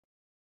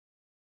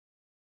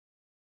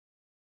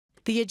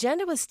The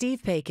Agenda with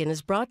Steve Paikin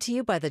is brought to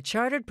you by the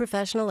Chartered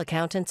Professional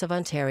Accountants of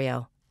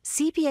Ontario.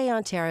 CPA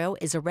Ontario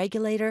is a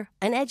regulator,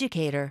 an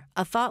educator,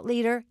 a thought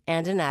leader,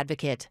 and an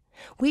advocate.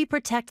 We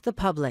protect the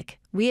public.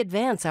 We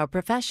advance our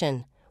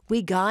profession.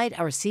 We guide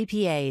our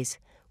CPAs.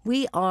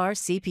 We are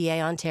CPA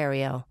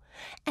Ontario.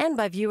 And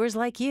by viewers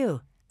like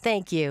you.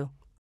 Thank you.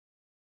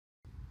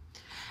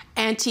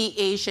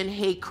 Anti-Asian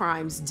hate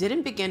crimes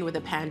didn't begin with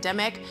the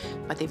pandemic,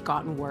 but they've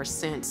gotten worse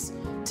since.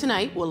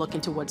 Tonight, we'll look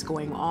into what's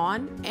going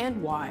on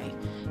and why.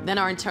 Then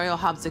our Ontario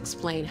Hubs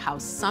explain how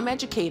some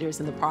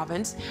educators in the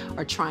province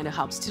are trying to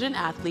help student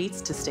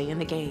athletes to stay in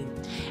the game.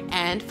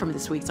 And from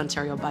this week's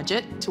Ontario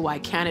budget to why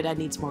Canada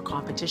needs more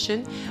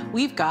competition,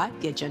 we've got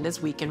the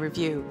Agenda's Week in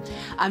Review.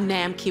 I'm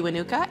Nam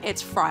Kiwanuka.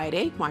 It's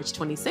Friday, March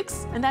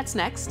 26th, and that's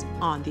next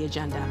on the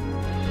Agenda.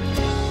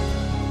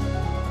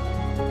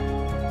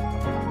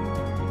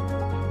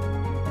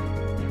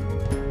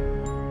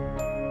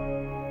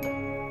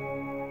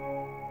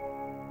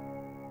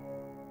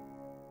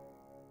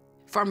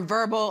 From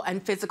verbal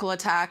and physical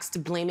attacks to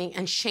blaming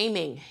and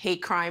shaming,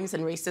 hate crimes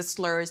and racist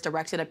slurs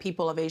directed at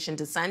people of Asian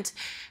descent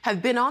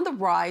have been on the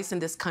rise in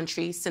this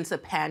country since the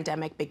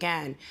pandemic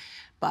began.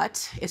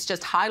 But it's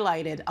just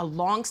highlighted a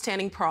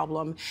long-standing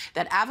problem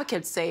that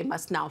advocates say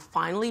must now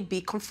finally be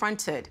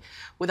confronted.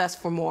 With us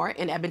for more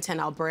in Edmonton,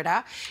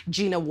 Alberta,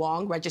 Gina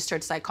Wong,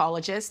 registered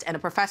psychologist and a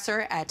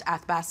professor at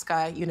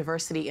Athabasca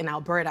University in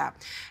Alberta.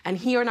 And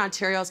here in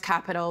Ontario's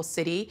capital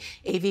city,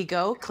 Avi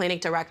Go, clinic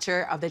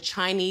director of the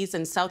Chinese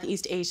and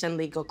Southeast Asian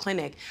Legal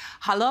Clinic.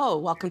 Hello,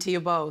 welcome to you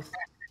both.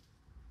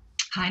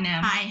 Hi,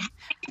 Nam. Hi.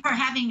 Thank you for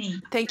having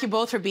me. Thank you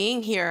both for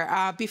being here.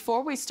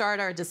 Before we start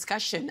our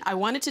discussion, I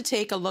wanted to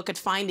take a look at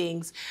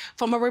findings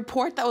from a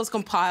report that was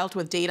compiled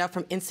with data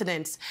from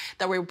incidents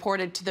that were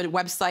reported to the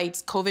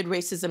websites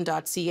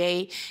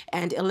covidracism.ca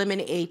and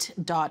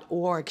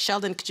eliminate.org.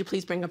 Sheldon, could you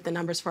please bring up the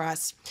numbers for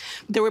us?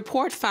 The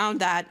report found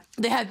that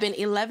there have been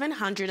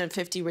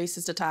 1,150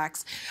 racist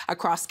attacks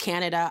across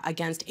Canada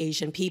against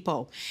Asian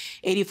people.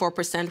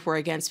 84% were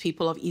against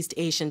people of East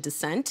Asian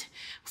descent.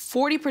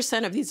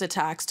 40% of these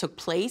attacks took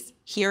place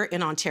here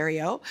in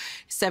Ontario.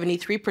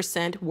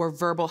 73% were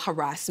verbal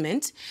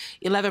harassment.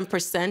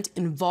 11%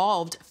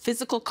 involved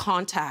physical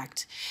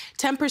contact.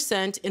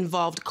 10%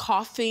 involved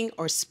coughing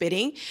or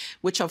spitting,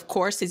 which of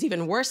course is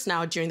even worse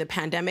now during the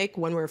pandemic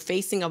when we're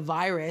facing a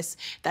virus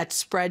that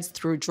spreads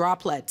through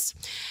droplets.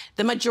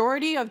 The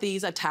majority of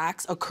these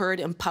attacks occurred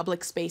in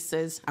public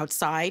spaces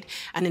outside.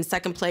 And in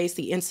second place,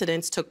 the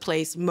incidents took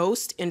place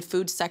most in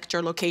food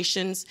sector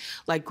locations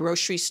like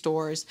grocery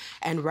stores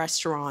and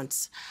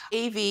restaurants.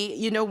 Avi,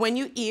 you know, when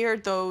you hear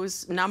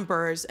those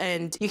numbers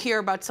and you hear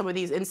about some of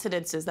these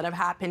incidences that have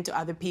happened to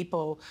other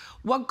people,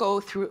 what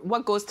goes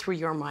through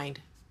your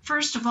mind?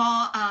 First of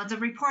all, the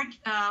report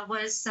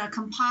was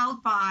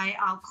compiled by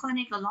our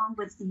clinic along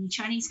with the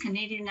Chinese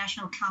Canadian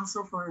National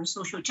Council for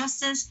Social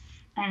Justice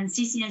and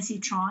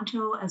CCNC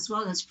Toronto, as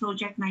well as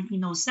Project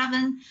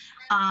 1907.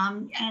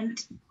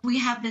 And we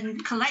have been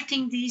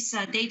collecting these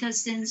data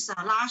since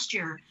last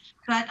year.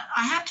 But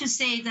I have to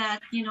say that,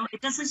 you know,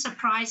 it doesn't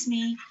surprise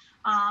me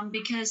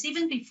because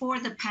even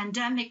before the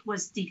pandemic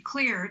was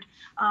declared,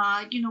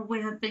 you know, we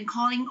have been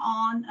calling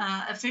on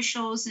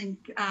officials and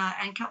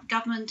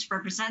government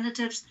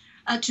representatives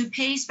to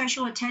pay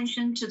special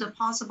attention to the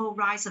possible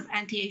rise of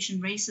anti-Asian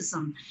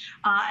racism.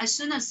 As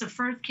soon as the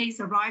first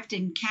case arrived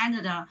in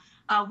Canada,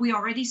 we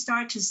already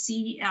start to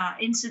see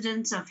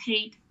incidents of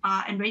hate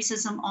and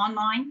racism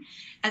online,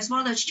 as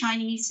well as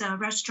Chinese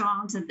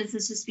restaurants and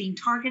businesses being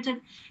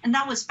targeted. And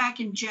that was back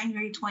in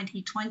January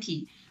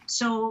 2020.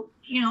 So,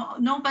 you know,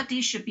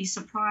 nobody should be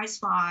surprised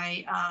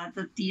by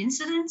the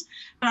incidents.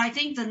 But I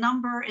think the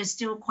number is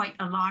still quite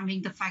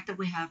alarming, the fact that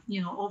we have,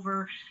 you know,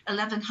 over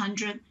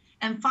 1,100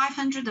 and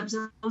 500 of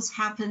those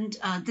happened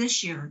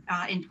this year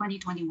in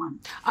 2021.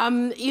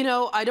 You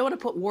know, I don't want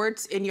to put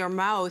words in your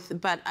mouth,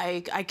 but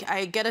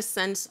I get a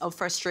sense of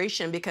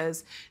frustration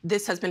because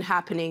this has been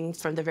happening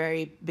from the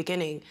very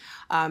beginning.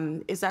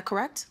 Is that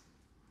correct?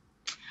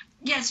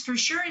 Yes, for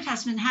sure. It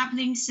has been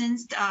happening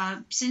since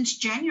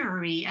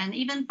January, and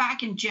even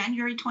back in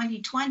January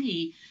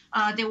 2020,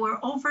 there were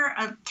over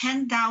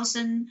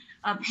 10,000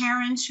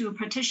 parents who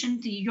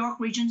petitioned the York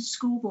Region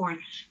School Board,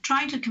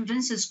 trying to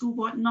convince the school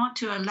board not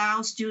to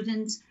allow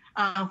students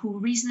who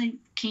recently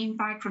came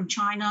back from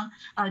China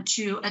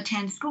to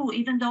attend school,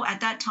 even though at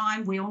that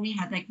time we only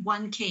had like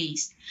one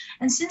case.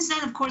 And since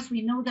then, of course,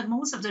 we know that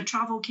most of the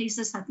travel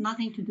cases have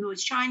nothing to do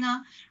with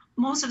China.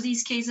 Most of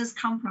these cases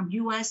come from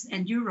US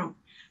and Europe.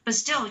 But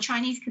still,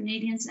 Chinese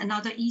Canadians and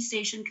other East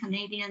Asian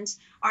Canadians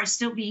are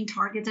still being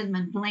targeted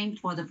and blamed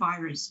for the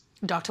virus.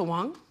 Dr.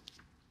 Wong?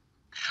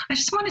 I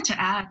just wanted to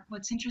add,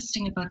 what's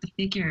interesting about the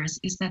figures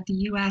is that the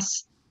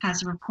U.S.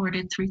 has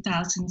reported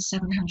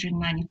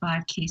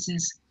 3,795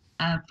 cases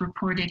of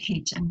reported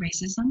hate and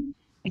racism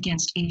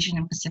against Asian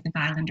and Pacific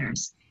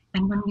Islanders.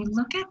 And when we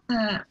look at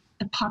the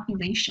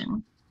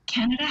population,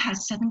 Canada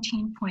has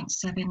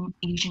 17.7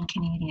 Asian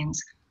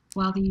Canadians,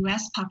 while the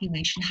U.S.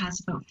 population has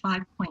about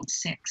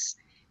 5.6.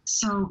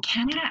 So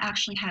Canada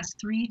actually has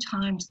 3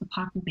 times the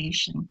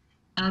population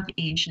of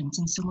Asians.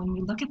 And so when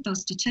we look at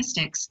those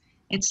statistics,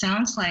 it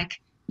sounds like,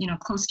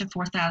 close to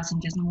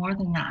 4,000 is more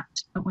than that.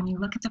 But when you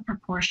look at the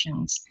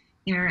proportions,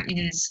 there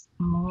is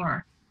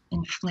more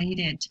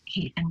inflated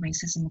hate and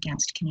racism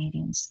against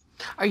Canadians.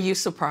 Are you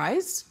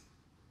surprised?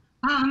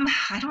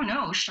 I don't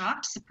know,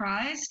 shocked,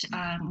 surprised,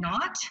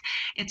 not.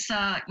 It's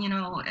a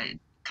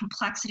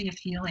complexity of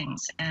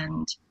feelings,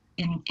 and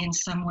in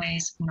some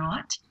ways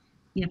not,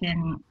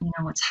 given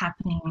what's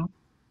happening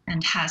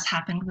and has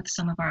happened with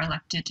some of our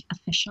elected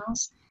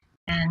officials.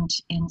 And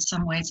in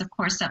some ways, of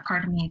course, that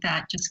part of me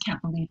that just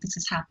can't believe this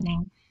is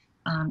happening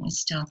is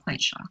still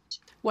quite shocked.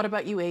 What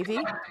about you, Avi?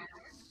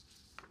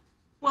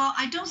 Well,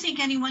 I don't think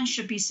anyone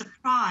should be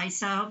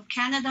surprised.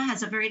 Canada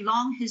has a very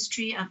long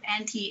history of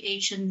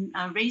anti-Asian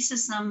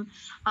racism.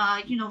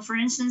 For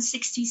instance,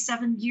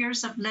 67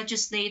 years of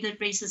legislated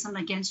racism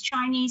against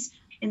Chinese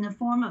in the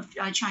form of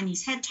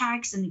Chinese head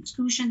tax and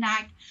Exclusion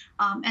Act.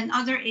 And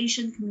other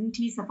Asian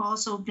communities have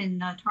also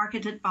been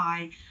targeted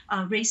by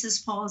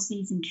racist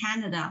policies in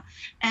Canada.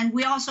 And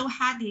we also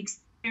had the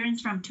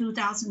experience from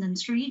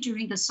 2003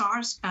 during the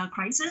SARS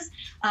crisis.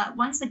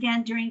 Once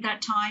again, during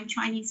that time,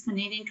 Chinese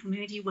Canadian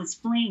community was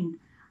blamed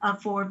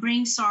for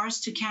bringing SARS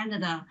to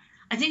Canada.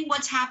 I think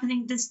what's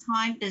happening this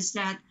time is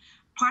that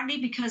partly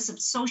because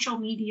of social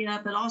media,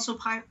 but also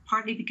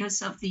partly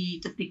because of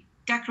the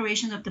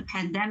declaration of the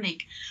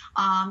pandemic,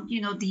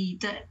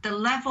 the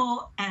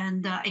level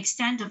and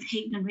extent of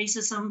hate and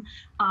racism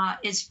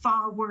is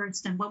far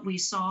worse than what we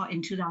saw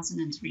in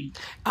 2003.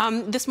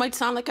 This might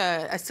sound like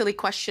a silly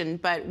question,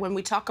 but when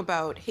we talk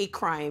about hate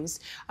crimes,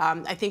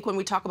 I think when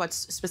we talk about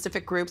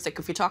specific groups, like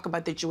if we talk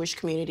about the Jewish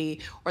community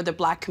or the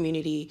Black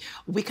community,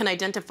 we can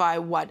identify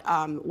what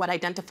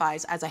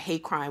identifies as a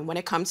hate crime. When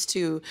it comes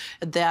to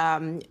the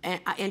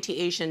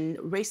anti-Asian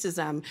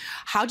racism,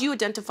 how do you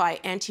identify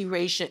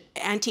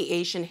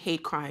anti-Asian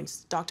hate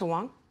crimes? Dr.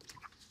 Wong?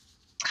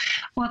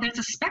 Well, there's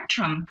a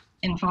spectrum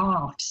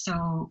involved.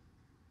 So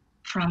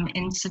from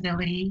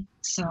incivility,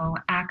 so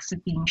acts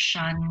of being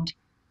shunned,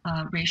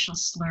 racial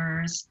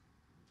slurs,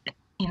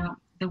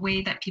 the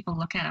way that people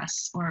look at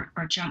us or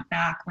jump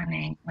back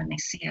when they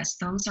see us,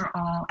 those are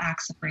all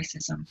acts of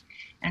racism.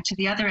 And to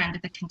the other end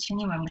of the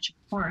continuum, which of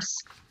course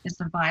is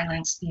the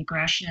violence, the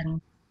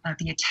aggression,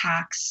 the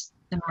attacks,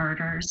 the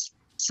murders.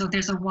 So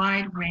there's a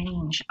wide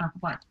range of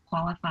what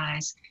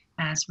qualifies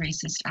as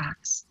racist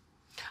acts.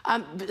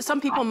 Some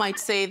people might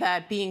say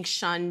that being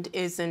shunned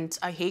isn't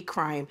a hate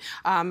crime.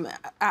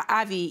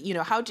 Avi,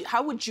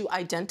 how would you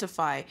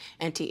identify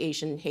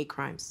anti-Asian hate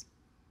crimes?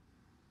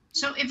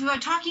 So if we're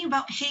talking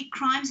about hate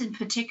crimes in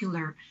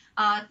particular,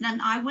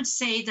 then I would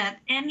say that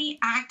any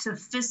act of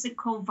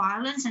physical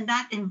violence, and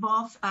that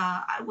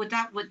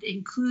would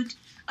include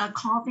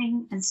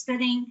coughing and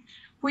spitting,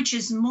 which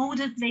is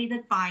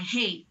motivated by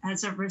hate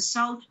as a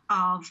result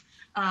of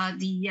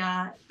the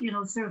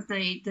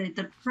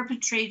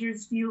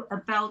perpetrator's view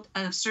about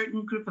a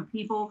certain group of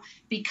people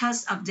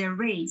because of their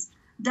race,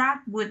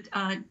 that would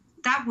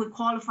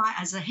qualify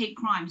as a hate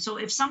crime. So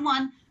if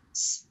someone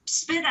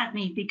spit at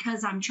me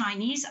because I'm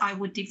Chinese, I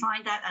would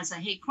define that as a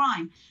hate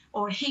crime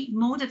or hate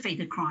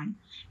motivated crime.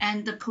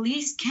 And the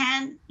police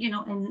can,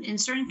 in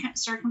certain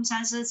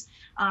circumstances,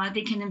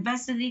 they can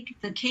investigate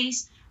the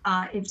case.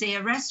 If they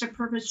arrest a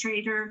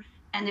perpetrator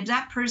and if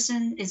that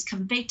person is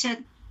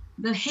convicted,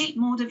 the hate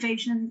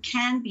motivation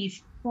can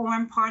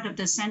form part of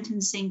the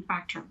sentencing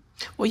factor.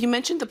 Well, you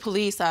mentioned the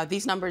police.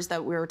 These numbers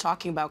that we were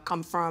talking about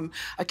come from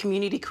a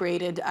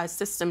community-created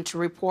system to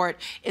report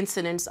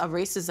incidents of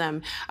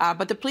racism.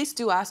 But the police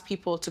do ask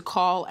people to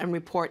call and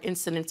report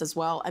incidents as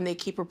well, and they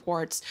keep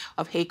reports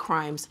of hate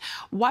crimes.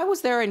 Why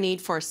was there a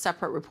need for a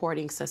separate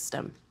reporting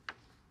system?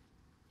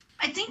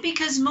 I think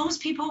because most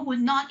people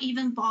would not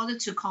even bother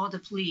to call the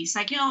police.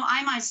 Like,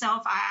 I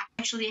myself, I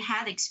actually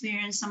had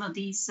experienced some of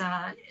these,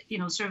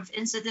 sort of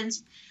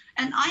incidents.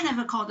 And I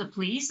never called the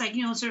police. Like,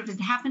 it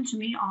happened to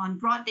me on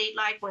broad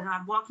daylight when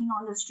I'm walking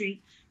on the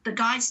street. The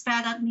guy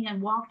spat at me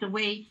and walked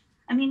away.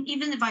 I mean,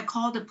 even if I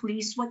called the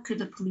police, what could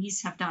the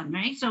police have done,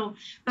 right? So,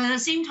 but at the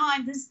same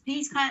time,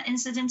 these kind of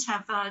incidents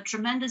have a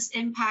tremendous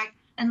impact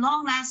and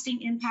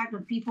long-lasting impact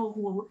on people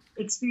who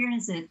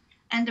experience it.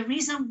 And the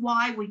reason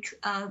why we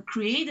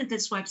created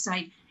this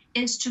website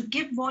is to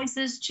give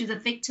voices to the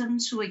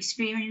victims who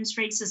experience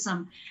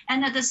racism,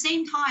 and at the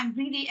same time,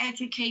 really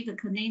educate the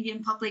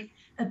Canadian public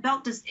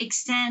about the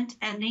extent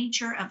and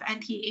nature of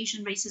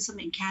anti-Asian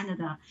racism in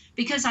Canada.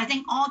 Because I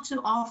think all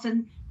too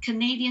often,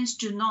 Canadians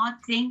do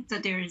not think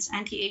that there is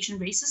anti-Asian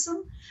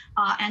racism,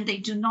 and they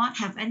do not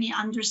have any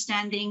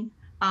understanding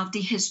of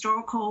the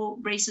historical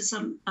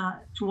racism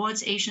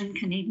towards Asian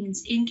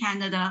Canadians in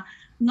Canada,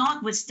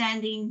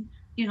 notwithstanding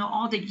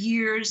all the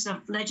years of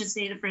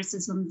legislative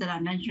racism that I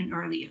mentioned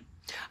earlier.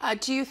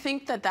 Do you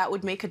think that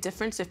would make a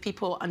difference if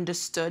people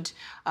understood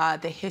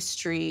the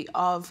history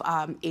of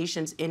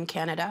Asians in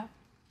Canada?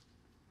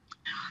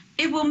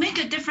 It will make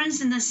a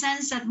difference in the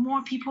sense that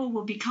more people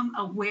will become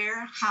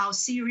aware how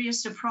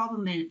serious the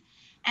problem is.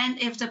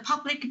 And if the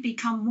public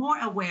become more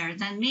aware,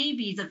 then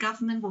maybe the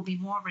government will be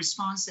more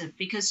responsive.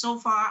 Because so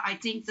far, I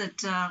think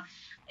that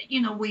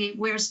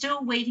we're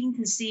still waiting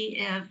to see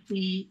if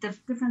the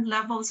different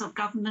levels of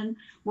government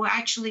will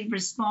actually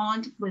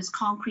respond with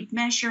concrete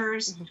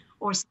measures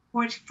or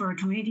support for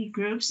community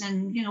groups.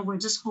 And, we're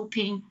just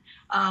hoping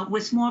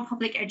with more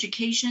public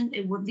education,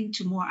 it would lead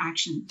to more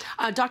action.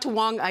 Dr.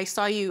 Wong, I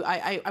saw you.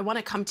 I want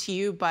to come to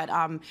you, but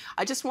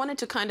I just wanted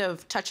to kind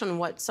of touch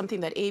on something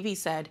that Avi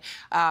said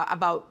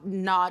about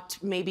not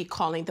maybe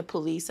calling the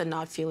police and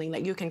not feeling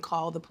that you can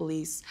call the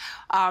police.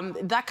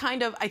 That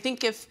kind of, I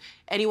think if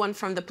anyone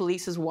from the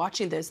police is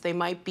watching this, they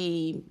might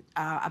be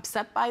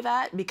upset by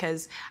that,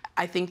 because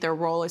I think their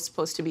role is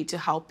supposed to be to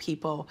help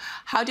people.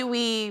 How do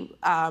we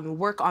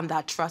work on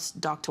that trust,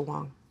 Dr.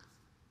 Wong?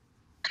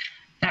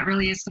 That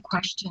really is the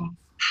question.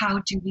 How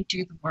do we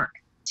do the work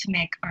to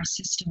make our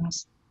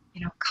systems,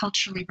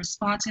 culturally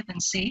responsive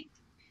and safe?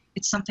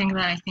 It's something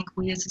that I think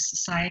we as a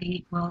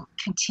society will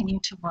continue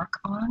to work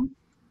on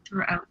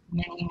throughout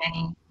many,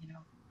 many,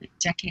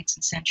 decades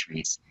and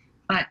centuries.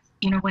 But,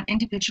 when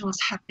individuals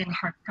have been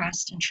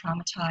hard-pressed and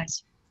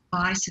traumatized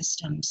by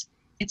systems,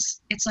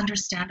 it's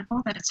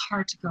understandable that it's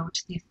hard to go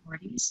to the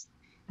authorities.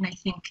 And I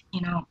think,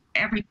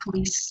 every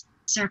police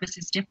service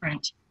is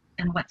different,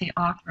 and what they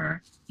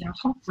offer,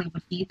 hopefully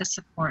would be the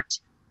support.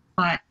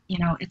 But,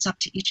 it's up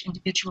to each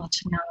individual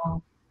to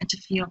know and to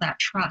feel that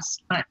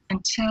trust. But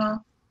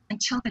until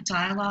the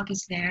dialogue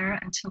is there,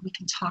 until we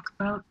can talk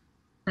about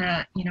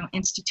the,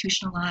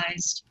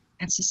 institutionalized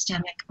and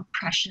systemic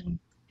oppression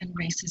and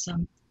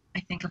racism, I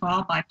think, of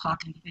all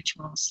BIPOC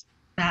individuals,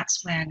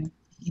 that's when,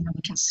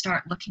 we can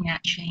start looking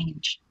at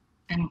change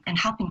and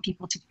helping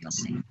people to feel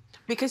safe.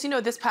 Because,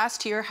 this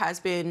past year has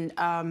been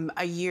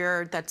a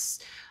year that's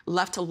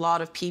left a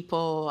lot of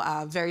people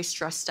very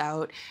stressed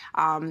out.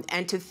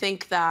 And to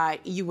think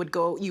that you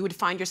would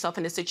find yourself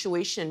in a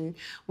situation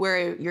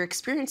where you're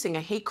experiencing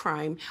a hate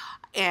crime,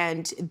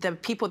 and the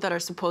people that are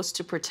supposed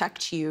to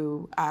protect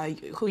you,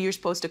 who you're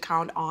supposed to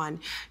count on,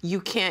 you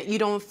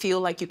don't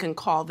feel like you can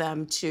call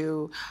them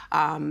to,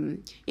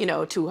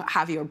 to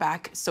have your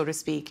back, so to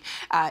speak.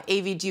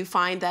 Avi, do you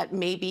find that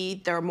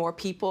maybe there are more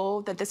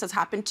people that this has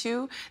happened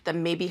to that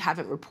maybe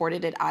haven't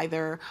reported it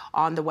either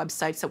on the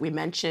websites that we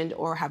mentioned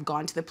or have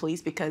gone to the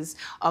police because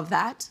of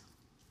that?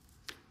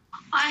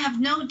 I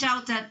have no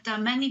doubt that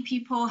many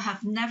people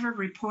have never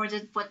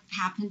reported what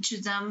happened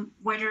to them,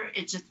 whether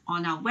it's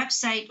on our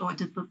website or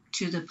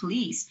to the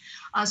police.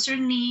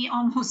 Certainly,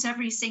 almost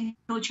every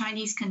single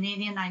Chinese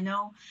Canadian I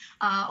know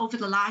over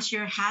the last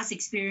year has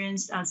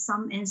experienced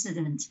some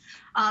incident.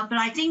 But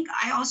I think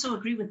I also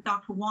agree with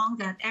Dr. Wong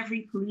that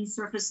every police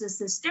service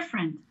is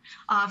different.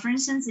 For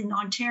instance, in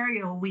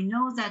Ontario, we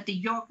know that the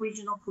York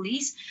Regional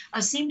Police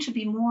seem to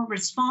be more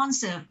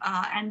responsive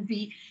and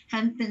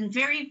have been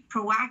very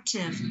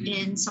proactive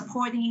in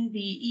supporting the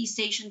East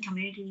Asian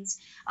communities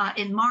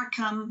in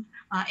Markham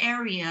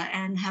area,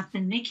 and have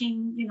been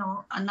making,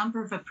 a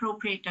number of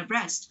appropriate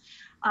arrests.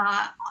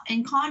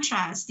 In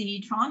contrast, the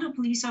Toronto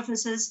Police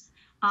Services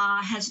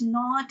has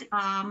not,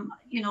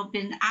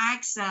 been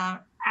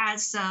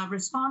as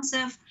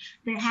responsive.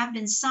 There have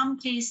been some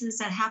cases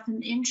that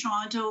happened in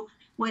Toronto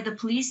where the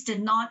police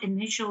did not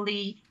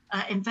initially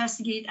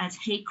investigate as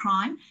hate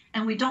crime,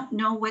 and we don't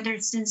know whether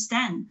since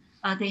then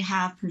they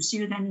have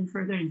pursued any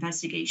further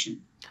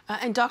investigation.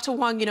 And Dr.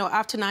 Wong,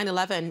 after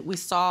 9/11, we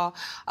saw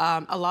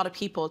a lot of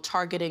people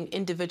targeting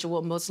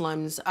individual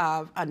Muslims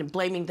and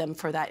blaming them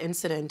for that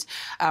incident.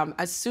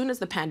 As soon as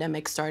the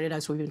pandemic started,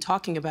 as we've been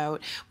talking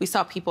about, we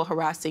saw people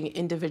harassing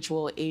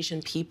individual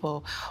Asian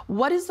people.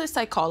 What is the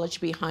psychology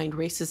behind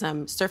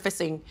racism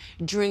surfacing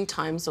during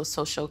times of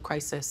social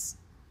crisis?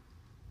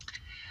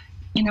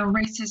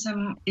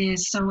 Racism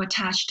is so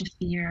attached to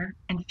fear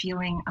and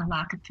feeling a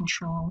lack of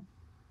control.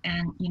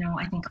 And,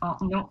 I think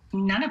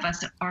none of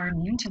us are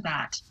immune to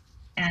that.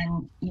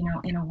 And,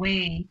 in a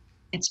way,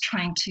 it's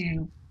trying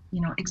to,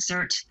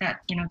 exert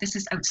that, this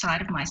is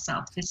outside of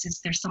myself.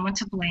 There's someone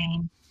to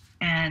blame.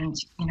 And,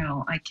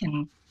 I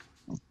can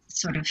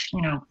sort of,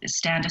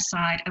 stand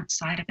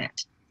outside of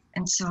it.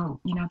 And so,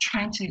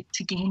 trying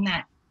to gain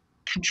that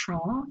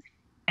control.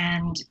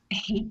 And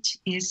hate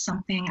is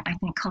something I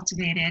think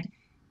cultivated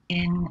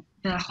in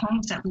the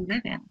homes that we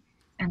live in.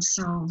 And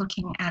so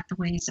looking at the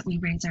ways that we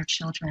raise our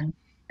children,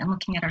 and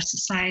looking at our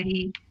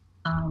society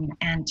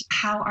and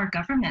how our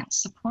government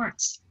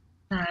supports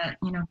the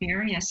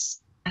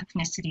various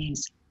ethnicities,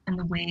 and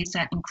the ways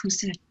that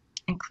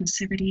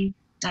inclusivity,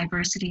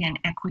 diversity, and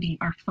equity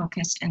are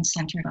focused and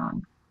centered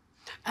on.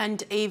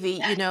 And Avi,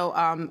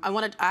 I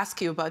wanted to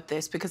ask you about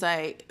this because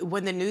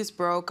when the news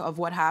broke of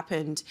what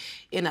happened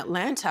in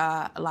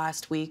Atlanta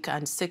last week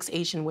and 6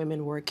 Asian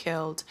women were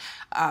killed,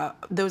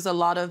 there was a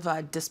lot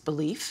of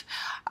disbelief.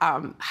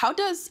 How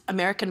does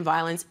American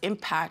violence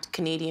impact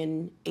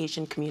Canadian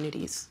Asian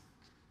communities?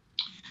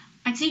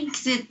 I think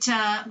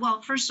that,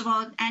 well, first of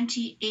all,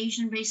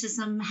 anti-Asian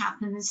racism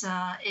happens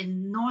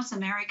in North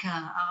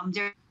America.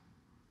 There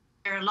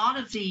are a lot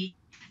of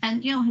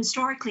and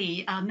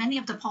historically, many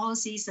of the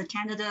policies that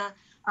Canada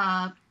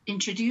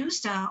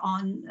introduced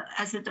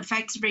as it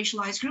affects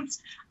racialized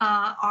groups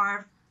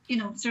are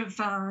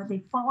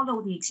they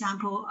follow the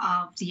example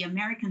of the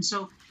Americans.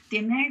 So the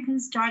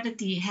Americans started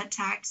the Head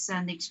Tax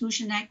and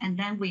Exclusion Act, and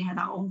then we had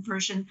our own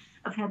version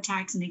of Head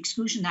Tax and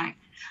Exclusion Act.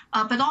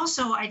 But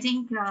also, I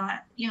think,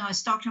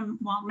 as Dr.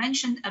 Wong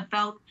mentioned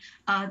about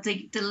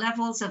the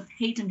levels of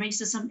hate and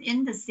racism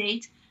in the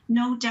state,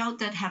 no doubt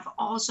that have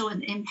also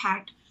an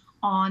impact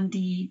on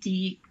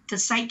the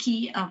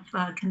psyche of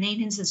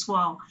Canadians as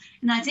well.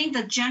 And I think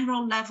the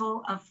general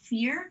level of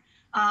fear,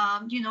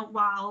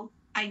 while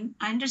I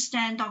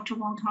understand Dr.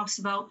 Wong talks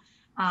about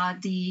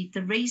the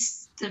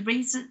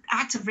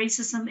act of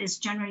racism is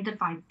generated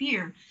by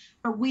fear,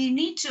 but we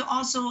need to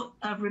also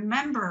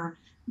remember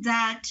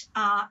that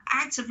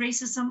acts of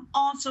racism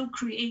also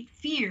create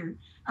fear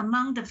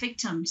among the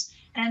victims.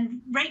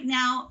 And right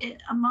now,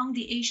 among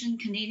the Asian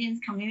Canadian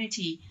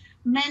community,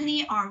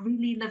 many are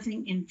really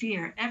living in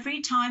fear.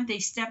 Every time they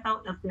step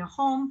out of their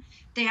home,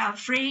 they are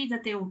afraid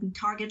that they will be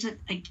targeted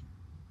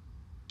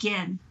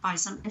again by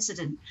some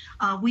incident.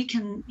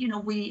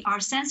 Our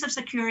sense of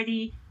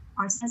security,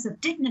 our sense of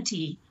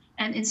dignity,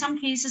 and in some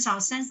cases,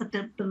 our sense of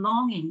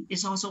belonging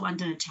is also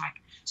under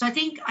attack. So I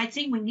think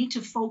we need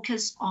to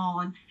focus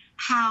on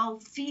how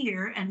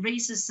fear and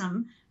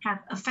racism have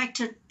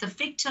affected the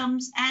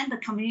victims and the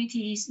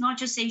communities, not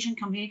just Asian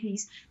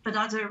communities, but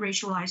other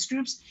racialized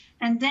groups,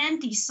 and then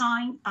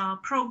design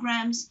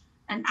programs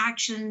and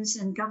actions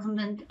and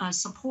government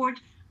support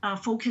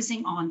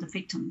focusing on the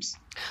victims.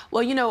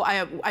 Well,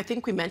 I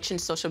think we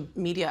mentioned social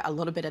media a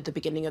little bit at the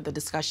beginning of the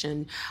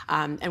discussion,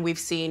 and we've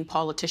seen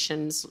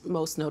politicians,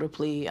 most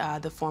notably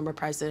the former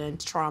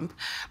President Trump,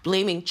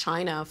 blaming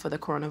China for the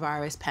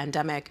coronavirus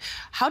pandemic.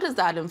 How does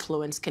that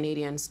influence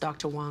Canadians,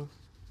 Dr. Wong?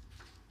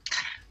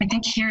 I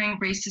think hearing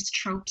racist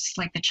tropes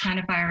like the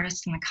China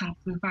virus and the Kung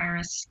Flu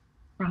virus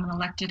from an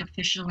elected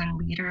official and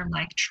leader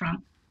like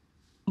Trump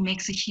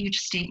makes a huge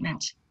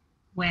statement.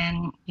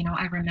 When,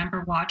 I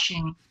remember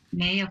watching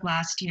May of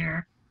last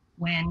year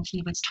when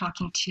he was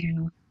talking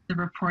to the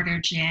reporter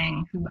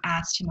Jiang, who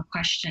asked him a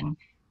question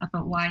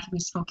about why he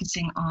was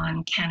focusing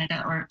on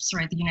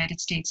the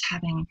United States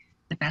having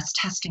the best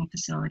testing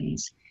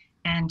facilities.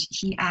 And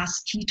he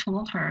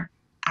told her,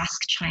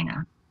 ask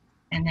China.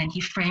 And then he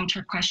framed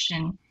her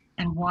question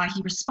and why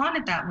he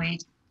responded that way,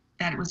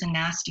 that it was a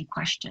nasty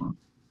question.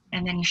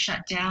 And then he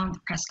shut down the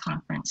press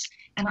conference.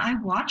 And I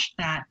watched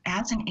that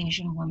as an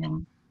Asian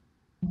woman,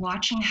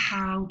 watching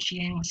how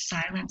Jiang was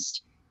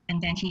silenced,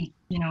 and then he,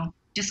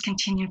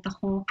 discontinued the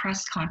whole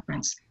press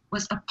conference,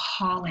 was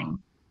appalling.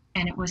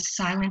 And it was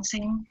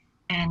silencing,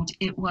 and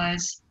it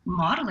was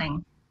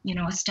modeling,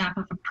 a stamp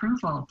of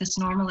approval, this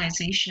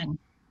normalization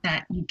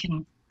that you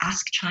can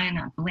ask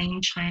China, blame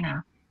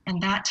China.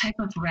 And that type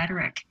of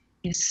rhetoric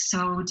is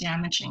so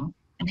damaging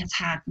and has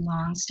had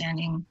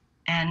long-standing,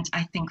 and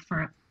I think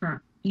for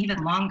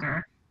even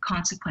longer,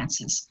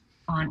 consequences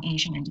on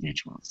Asian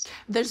individuals.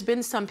 There's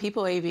been some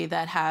people, Avi,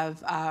 that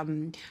have,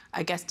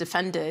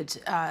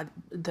 defended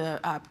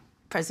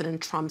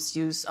President Trump's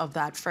use of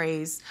that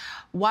phrase.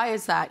 Why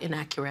is that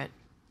inaccurate?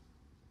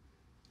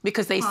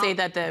 Because they say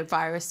that the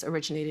virus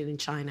originated in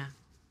China.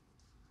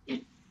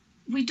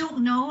 We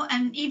don't know,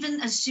 and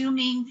even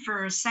assuming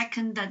for a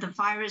second that the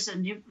virus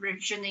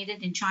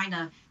originated in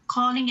China,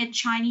 calling it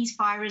Chinese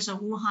virus or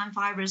Wuhan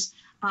virus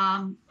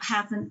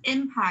have an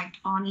impact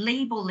on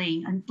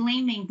labeling and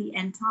blaming the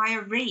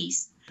entire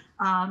race.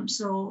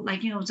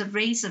 The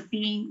race of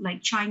being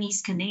like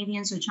Chinese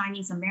Canadians or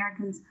Chinese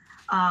Americans,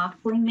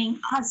 blaming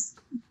us,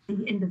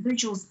 the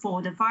individuals,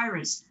 for the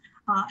virus.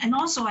 And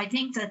also, I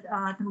think that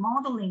the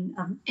modeling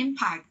of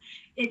impact,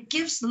 it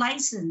gives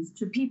license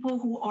to people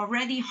who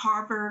already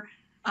harbor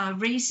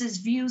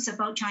racist views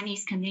about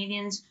Chinese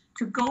Canadians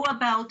to go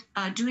about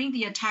doing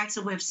the attacks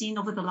that we've seen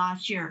over the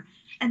last year.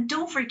 And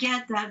don't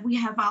forget that we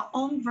have our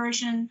own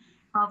version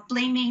of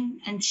blaming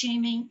and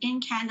shaming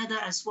in Canada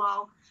as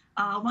well.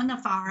 One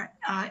of our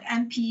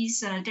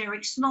MPs,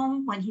 Derek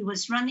Sloan, when he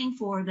was running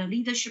for the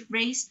leadership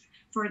race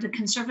for the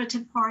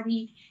Conservative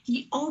Party,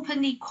 he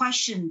openly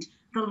questioned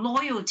the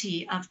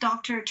loyalty of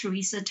Dr.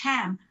 Theresa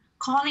Tam,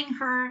 calling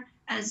her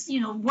as,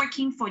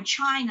 working for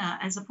China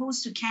as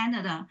opposed to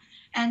Canada.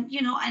 And,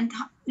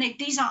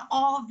 these are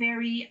all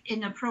very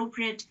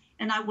inappropriate,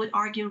 and I would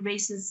argue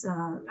racist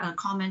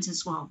comments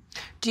as well.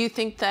 Do you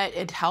think that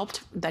it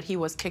helped that he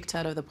was kicked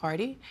out of the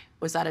party?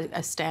 Was that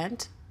a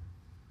stand?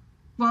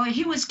 Well,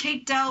 he was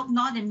kicked out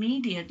not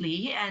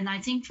immediately, and I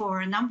think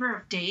for a number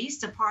of days,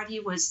 the party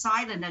was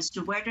silent as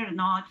to whether or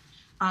not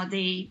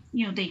they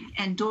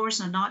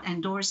endorse or not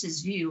endorse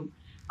his view.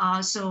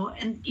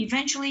 And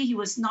eventually he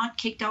was not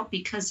kicked out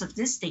because of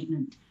this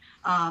statement,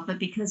 but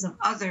because of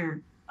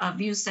other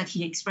views that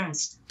he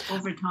expressed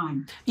over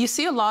time. You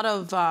see a lot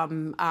of,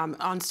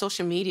 on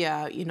social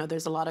media,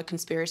 there's a lot of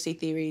conspiracy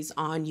theories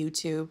on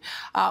YouTube.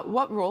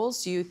 What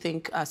roles do you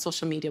think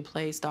social media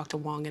plays, Dr.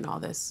 Wong, in all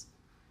this?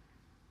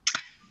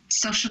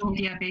 Social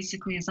media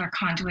basically is our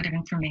conduit of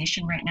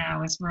information right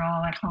now, as we're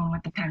all at home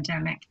with the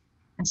pandemic.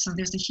 And so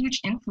there's a huge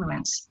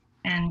influence,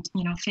 and,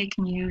 fake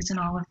news and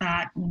all of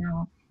that,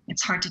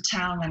 it's hard to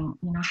tell. And,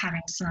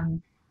 having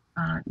some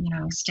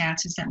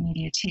stances that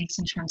media takes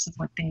in terms of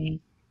what they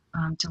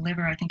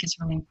deliver, I think is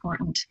really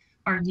important.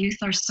 Our youth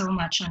are so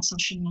much on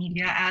social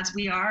media, as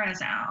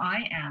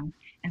I am,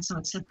 and so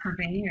it's a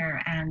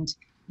purveyor and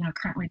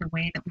currently the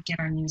way that we get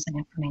our news and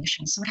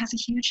information. So it has a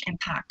huge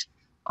impact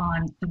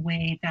on the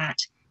way that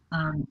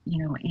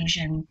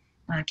Asian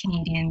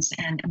Canadians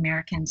and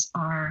Americans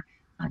are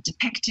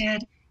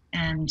depicted,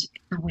 and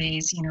the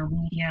ways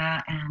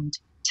media and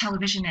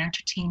television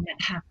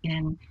entertainment have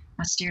been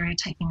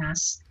stereotyping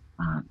us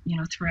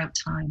throughout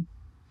time.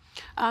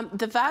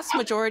 The vast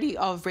majority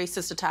of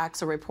racist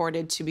attacks are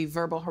reported to be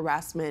verbal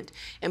harassment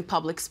in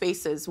public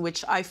spaces,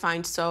 which I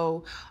find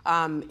so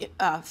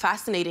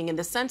fascinating in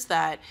the sense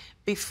that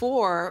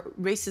before,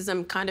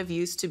 racism kind of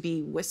used to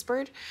be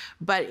whispered,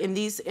 but in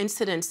these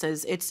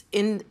incidences, it's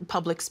in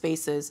public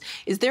spaces.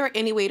 Is there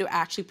any way to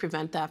actually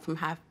prevent that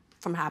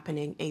from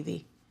happening,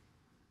 AV?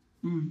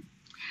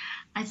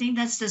 I think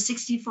that's the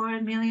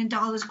 $64 million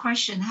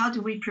question. How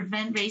do we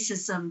prevent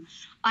racism?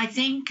 I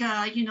think,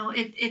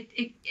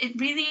 it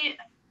really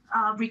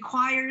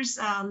requires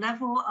a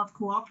level of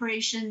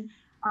cooperation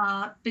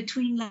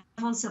between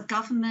levels of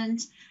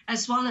government,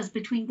 as well as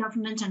between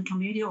government and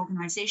community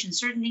organizations.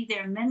 Certainly,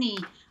 there are many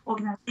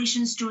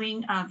organizations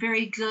doing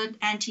very good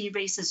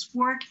anti-racist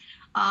work.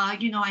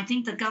 I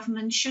think the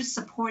government should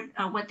support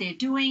what they're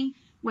doing.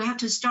 We have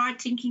to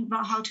start thinking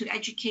about how to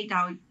educate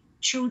our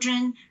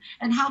children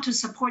and how to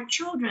support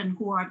children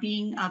who are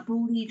being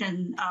bullied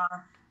and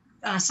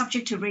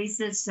subject to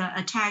racist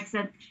attacks.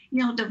 That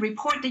the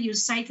report that you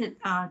cited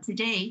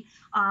today,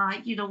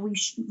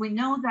 we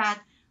know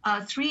that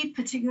three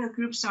particular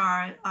groups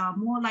are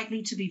more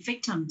likely to be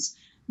victims: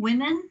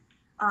 women,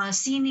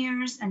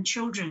 seniors, and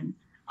children.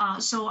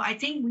 So I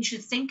think we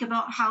should think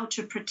about how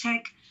to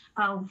protect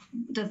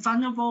the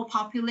vulnerable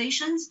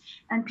populations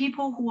and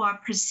people who are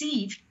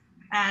perceived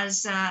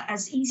as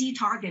easy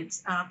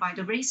targets by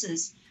the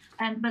racists.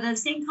 But at the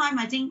same time,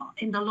 I think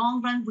in the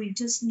long run, we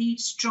just need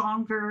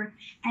stronger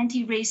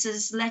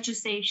anti-racist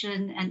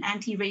legislation and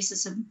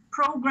anti-racism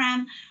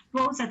program,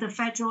 both at the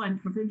federal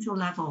and provincial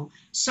level,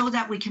 so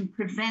that we can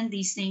prevent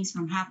these things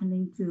from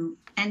happening to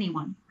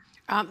anyone.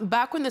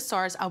 Back when the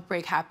SARS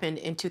outbreak happened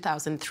in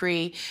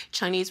 2003,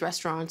 Chinese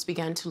restaurants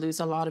began to lose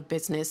a lot of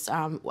business,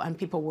 and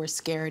people were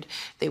scared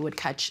they would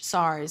catch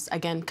SARS.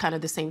 Again, kind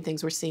of the same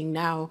things we're seeing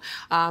now.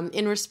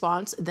 In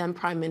response, then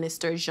Prime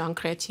Minister Jean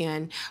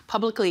Chrétien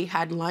publicly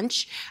had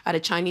lunch at a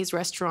Chinese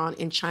restaurant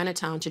in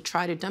Chinatown to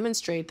try to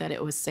demonstrate that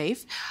it was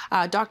safe.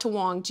 Dr.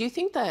 Wong, do you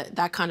think that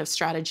that kind of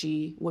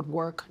strategy would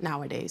work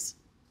nowadays?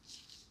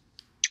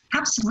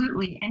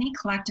 Absolutely. Any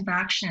collective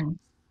action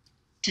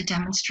to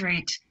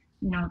demonstrate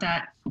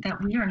that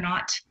we are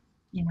not,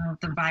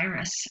 the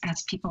virus,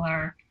 as people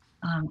are,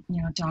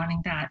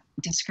 donning that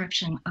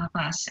description of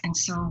us. And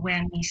so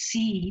when we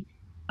see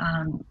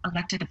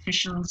elected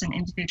officials and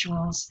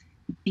individuals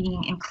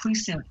being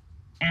inclusive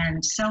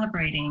and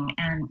celebrating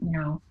and,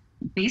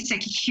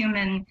 basic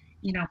human,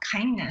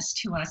 kindness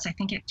to us, I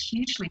think it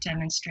hugely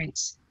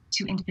demonstrates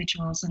to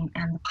individuals and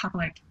the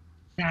public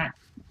that,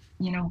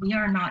 we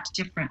are not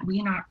different.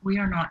 We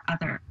are not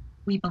other.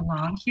 We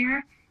belong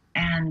here.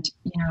 And,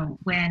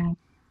 when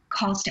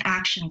calls to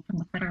action from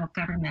the federal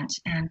government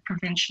and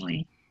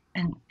provincially,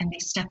 and they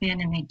step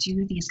in and they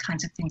do these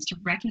kinds of things to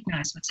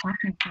recognize what's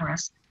happening for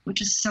us, which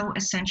is so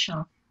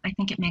essential, I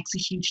think it makes a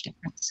huge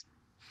difference.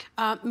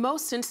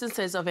 Most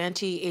instances of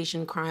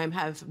anti-Asian crime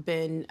have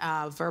been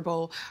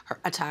verbal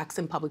attacks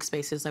in public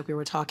spaces, like we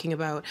were talking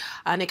about,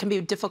 and it can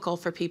be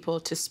difficult for people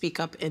to speak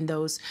up in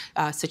those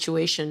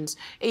situations.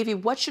 Avi,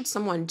 what should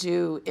someone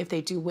do if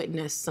they do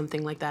witness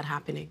something like that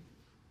happening?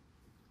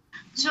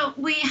 So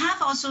we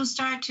have also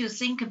started to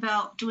think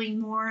about doing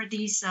more of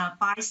these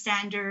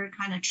bystander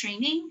kind of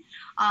training.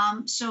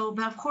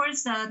 But of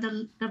course,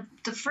 the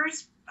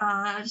first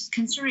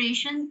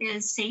consideration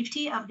is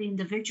safety of the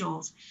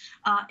individuals.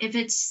 If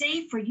it's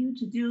safe for you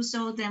to do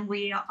so, then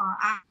we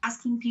are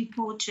asking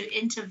people to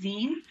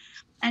intervene.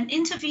 And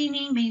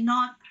intervening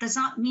does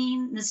not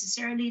mean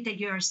necessarily that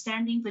you are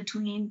standing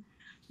between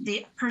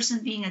the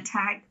person being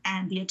attacked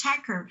and the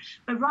attacker,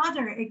 but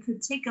rather it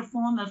could take a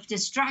form of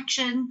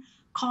distraction,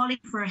 calling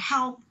for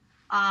help,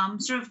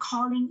 sort of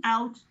calling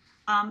out.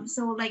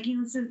 So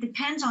it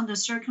depends on the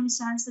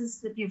circumstances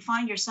that you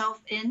find yourself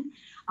in,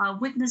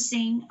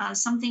 witnessing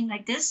something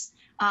like this.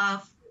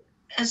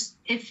 As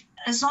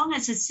long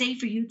as it's safe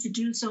for you to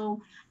do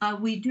so,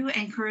 we do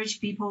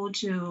encourage people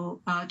to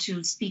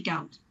speak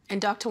out.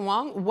 And Dr.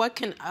 Wong,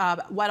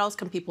 what else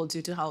can people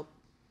do to help?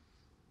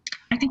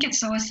 I think it's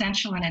so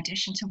essential, in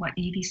addition to what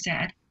Evie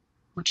said,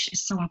 which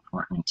is so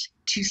important,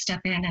 to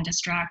step in and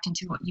distract and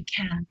do what you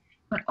can.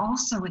 But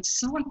also, it's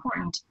so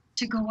important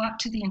to go up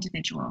to the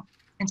individual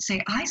and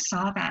say, I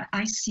saw that,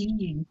 I see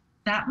you,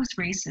 that was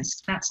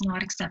racist, that's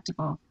not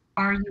acceptable,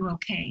 are you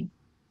okay?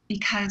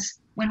 Because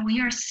when we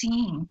are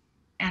seen,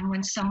 and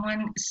when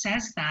someone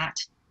says that,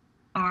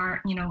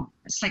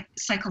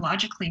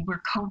 psychologically,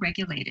 we're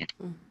co-regulated.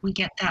 We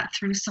get that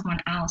through someone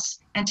else.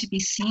 And to be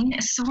seen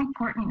is so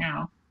important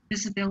now.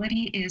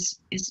 Visibility is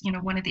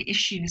one of the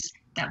issues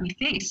that we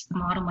face. The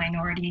model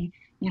minority,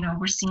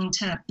 we're seen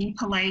to be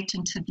polite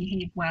and to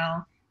behave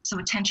well. So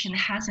attention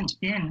hasn't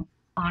been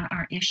on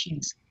our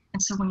issues.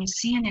 And so when you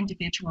see an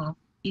individual,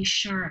 be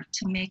sure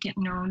to make it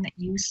known that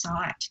you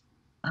saw it,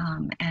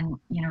 and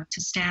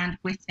to stand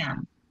with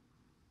them.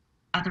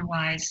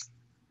 Otherwise,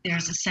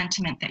 there's a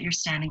sentiment that you're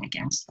standing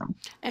against them.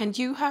 And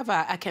you have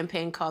a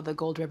campaign called the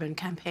Gold Ribbon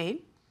Campaign.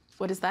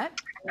 What is that?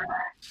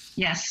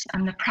 Yes,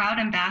 I'm the proud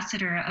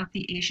ambassador of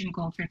the Asian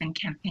Gold Ribbon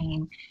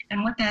Campaign.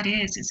 And what that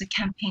is a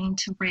campaign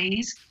to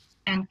raise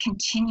and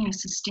continue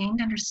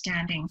sustained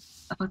understanding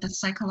about the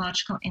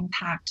psychological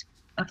impact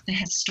of the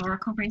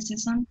historical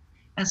racism,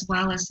 as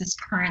well as this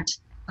current,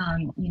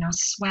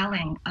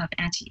 swelling of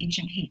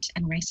anti-Asian hate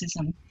and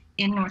racism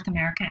in North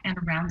America and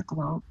around the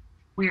globe.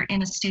 We're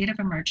in a state of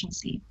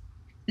emergency.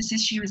 This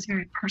issue is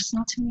very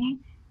personal to me,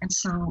 and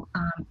so,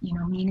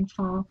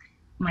 meaningful.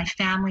 My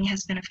family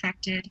has been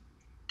affected.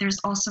 There's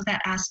also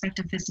that aspect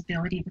of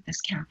visibility with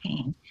this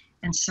campaign.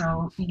 And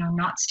so,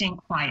 not staying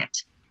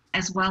quiet,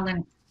 as well.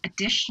 And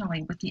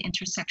additionally, with the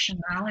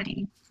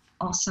intersectionality,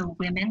 also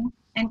women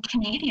and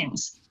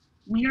Canadians,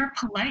 we are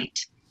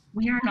polite.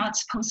 We are not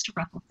supposed to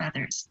ruffle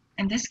feathers.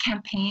 And this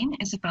campaign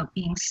is about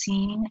being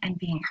seen and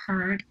being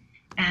heard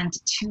and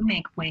to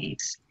make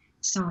waves.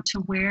 So to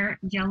wear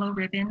yellow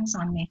ribbons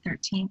on May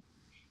 13th,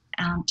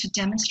 to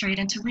demonstrate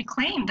and to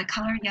reclaim the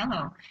color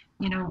yellow.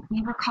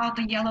 We were called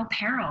the yellow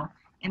peril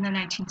in the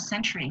 19th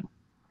century.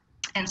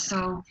 And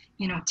so,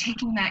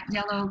 taking that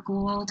yellow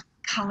gold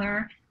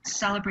color,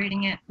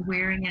 celebrating it,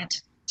 wearing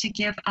it, to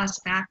give us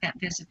back that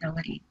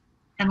visibility.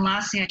 And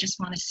lastly, I just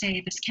want to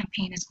say this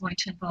campaign is going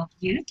to involve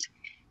youth.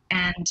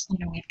 And,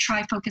 we have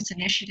tri-focus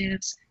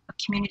initiatives of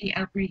community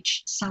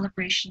outreach,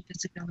 celebration,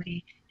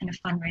 visibility, and a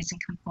fundraising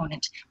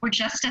component. We're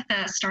just at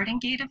the starting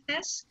gate of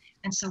this,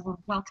 and so we're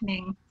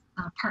welcoming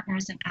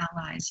partners and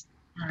allies,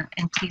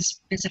 and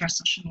please visit our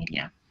social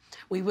media.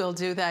 We will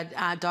do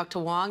that. Dr.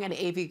 Wong and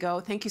Avi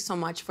Go, thank you so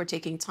much for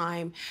taking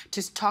time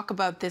to talk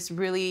about this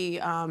really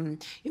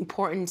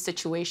important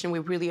situation. We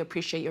really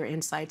appreciate your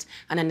insights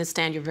and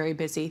understand you're very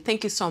busy.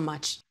 Thank you so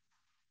much.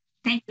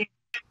 Thank you.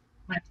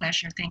 My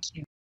pleasure. Thank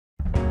you.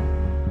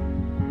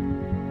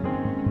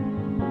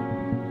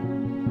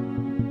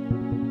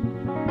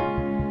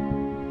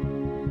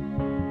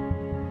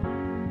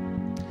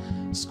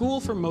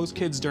 School for most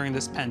kids during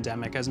this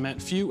pandemic has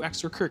meant few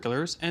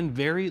extracurriculars and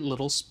very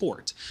little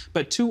sport.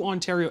 But two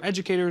Ontario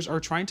educators are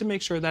trying to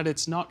make sure that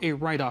it's not a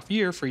write-off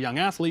year for young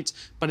athletes,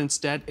 but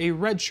instead a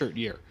redshirt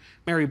year.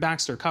 Mary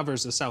Baxter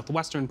covers the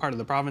southwestern part of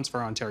the province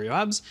for Ontario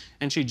Hubs,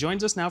 and she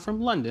joins us now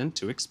from London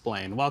to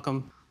explain.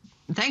 Welcome.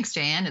 Thanks,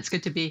 Jan. It's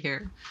good to be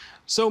here.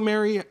 So,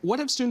 Mary, what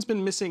have students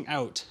been missing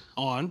out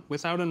on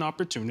without an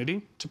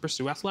opportunity to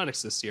pursue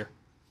athletics this year?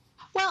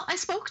 Well, I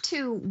spoke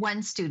to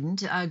one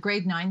student, a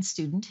grade 9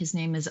 student. His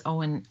name is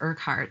Owen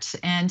Urquhart,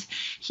 and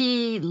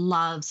he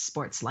loves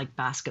sports like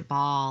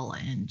basketball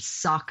and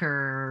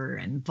soccer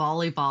and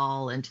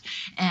volleyball. And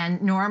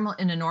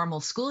in a normal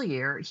school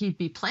year, he'd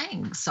be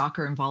playing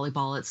soccer and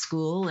volleyball at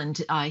school.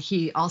 And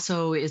he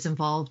also is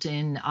involved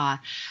in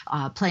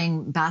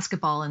playing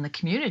basketball in the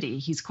community.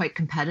 He's quite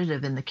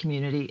competitive in the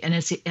community and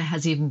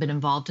has even been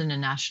involved in a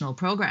national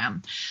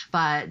program.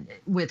 But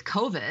with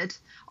COVID,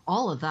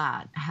 all of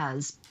that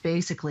has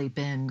basically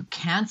been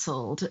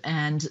canceled.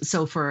 And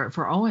so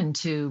for Owen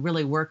to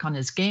really work on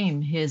his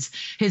game, his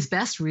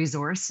best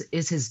resource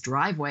is his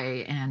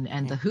driveway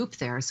and the hoop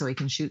there, so he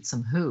can shoot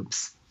some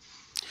hoops.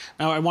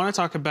 Now, I want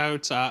to talk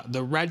about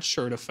the Red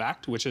Shirt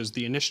Effect, which is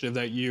the initiative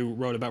that you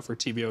wrote about for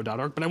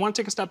TVO.org. But I want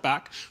to take a step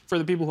back for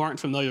the people who aren't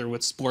familiar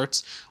with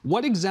sports.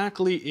 What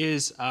exactly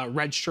is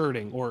red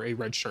shirting or a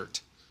red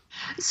shirt?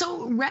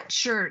 So red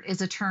shirt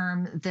is a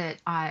term that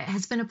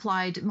has been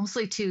applied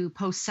mostly to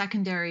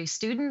post-secondary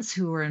students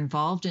who are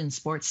involved in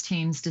sports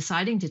teams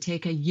deciding to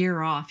take a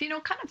year off,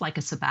 kind of like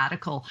a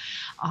sabbatical.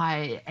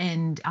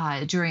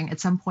 At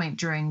some point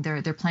during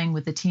they're playing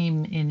with the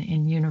team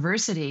in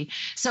university.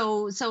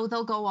 So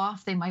they'll go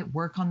off, they might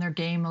work on their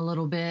game a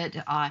little bit,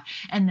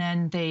 and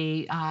then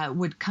they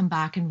would come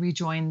back and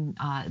rejoin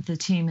the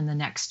team in the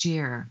next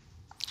year.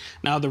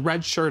 Now, the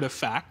Red Shirt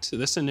Effect,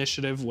 this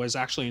initiative was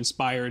actually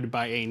inspired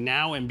by a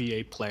now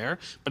NBA player,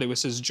 but it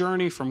was his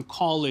journey from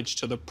college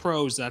to the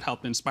pros that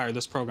helped inspire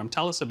this program.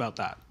 Tell us about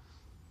that.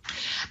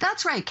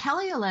 That's right.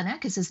 Kelly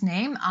Olynyk is his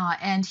name,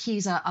 and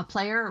he's a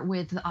player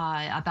with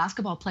a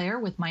basketball player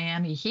with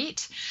Miami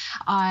Heat,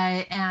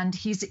 and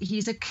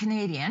he's a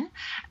Canadian.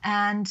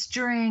 And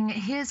during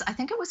I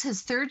think it was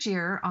his third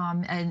year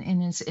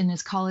in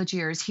his college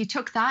years, he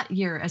took that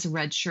year as a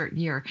redshirt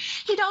year.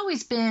 He'd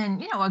always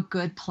been, a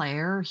good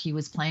player. He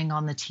was playing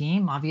on the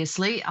team,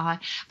 obviously,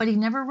 but he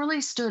never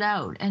really stood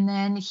out. And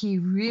then he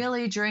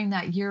really, during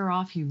that year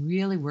off, he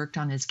really worked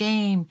on his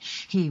game.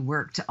 He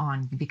worked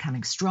on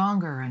becoming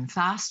stronger and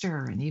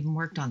faster, and even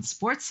worked on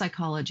sports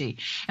psychology.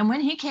 And when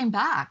he came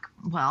back,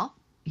 well,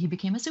 he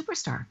became a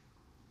superstar.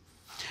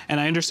 And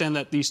I understand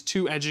that these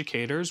two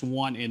educators,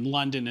 one in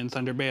London and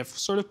Thunder Bay, have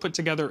sort of put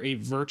together a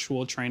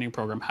virtual training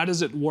program. How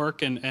does it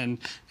work, and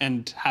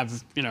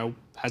has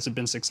it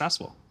been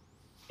successful?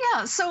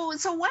 Yeah.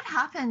 So what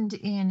happened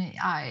in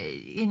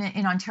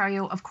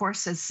Ontario? Of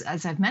course,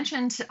 as I've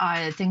mentioned,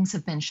 things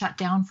have been shut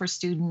down for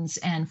students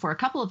and for a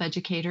couple of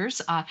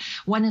educators.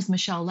 One is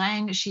Michelle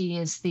Lang. She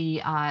is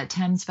the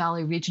Thames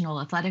Valley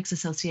Regional Athletics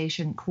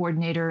Association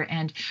coordinator,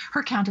 and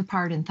her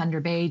counterpart in Thunder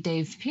Bay,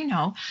 Dave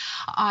Pino.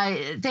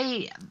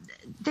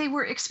 They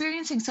were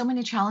experiencing so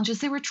many challenges.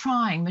 They were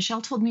trying.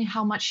 Michelle told me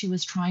how much she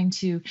was trying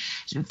to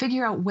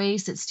figure out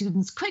ways that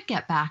students could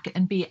get back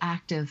and be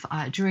active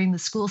during the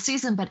school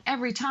season. But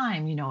every time,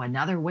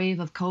 another wave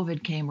of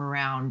COVID came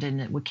around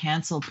and it would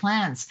cancel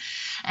plans.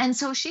 And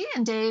so she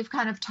and Dave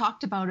kind of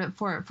talked about it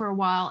for a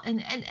while. And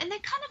they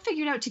kind of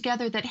figured out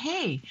together that,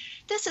 hey,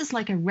 this is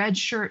like a red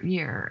shirt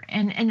year.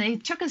 And they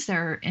took us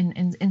there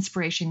in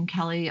inspiration,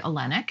 Kelly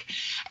Olenek.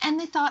 And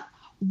they thought,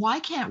 why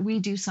can't we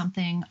do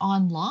something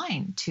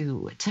online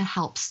to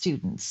help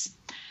students?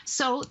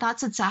 So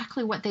that's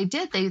exactly what they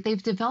did.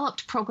 They've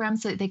developed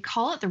programs that they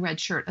call it the red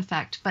shirt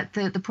effect, but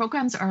the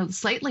programs are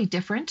slightly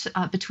different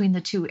between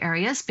the two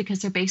areas because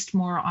they're based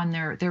more on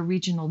their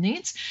regional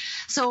needs.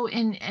 So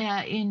in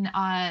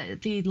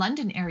the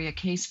London area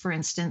case, for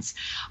instance,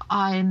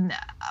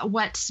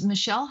 what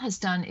Michelle has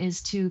done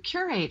is to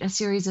curate a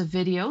series of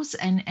videos,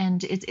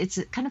 and it's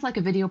kind of like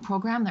a video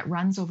program that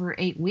runs over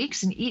 8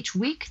 weeks. And each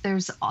week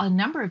there's a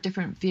number of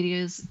different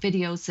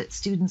videos that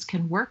students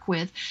can work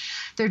with.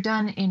 They're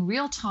done in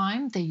real time.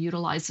 They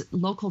utilize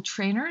local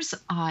trainers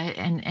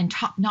and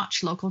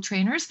top-notch local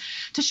trainers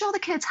to show the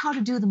kids how to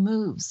do the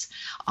moves.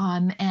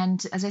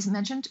 And as I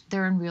mentioned,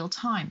 they're in real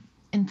time.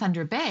 In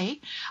Thunder Bay,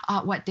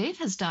 what Dave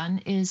has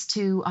done is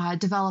to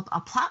develop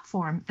a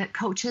platform that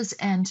coaches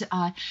and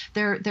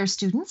their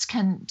students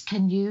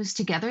can use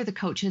together. The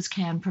coaches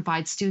can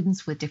provide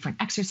students with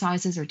different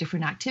exercises or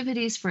different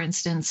activities, for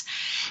instance.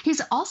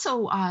 He's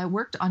also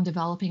worked on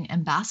developing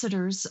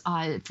ambassadors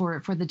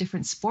for the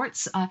different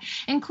sports,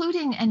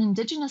 including an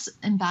Indigenous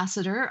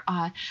ambassador,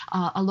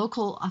 a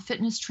local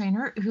fitness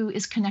trainer who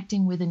is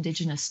connecting with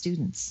Indigenous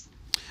students.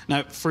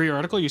 Now, for your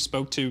article, you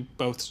spoke to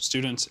both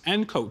students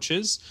and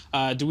coaches.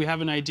 Do we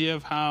have an idea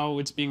of how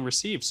it's being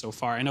received so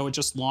far? I know it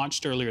just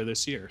launched earlier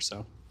this year,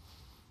 so.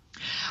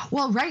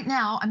 Well, right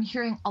now I'm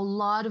hearing a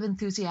lot of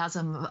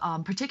enthusiasm,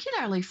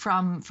 particularly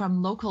from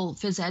local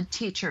phys ed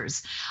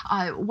teachers.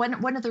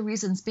 One of the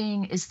reasons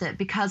being is that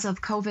because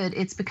of COVID,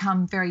 it's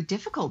become very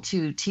difficult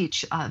to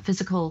teach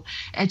physical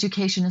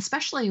education,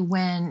 especially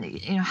when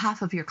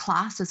half of your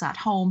class is at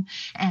home,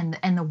 and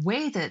the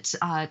way that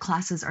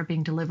classes are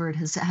being delivered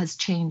has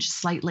changed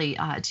slightly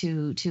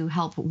to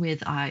help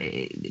with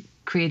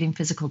creating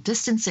physical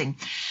distancing,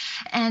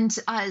 and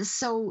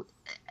so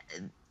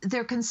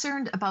they're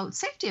concerned about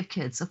safety of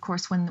kids, of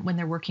course, when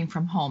they're working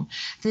from home.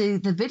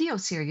 The video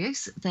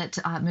series that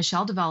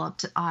Michelle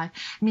developed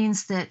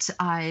means that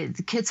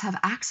the kids have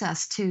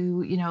access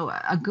to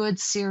a good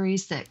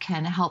series that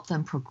can help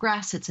them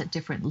progress. It's at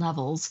different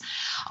levels.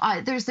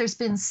 There's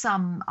been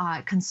some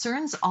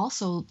concerns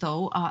also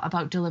though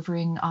about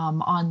delivering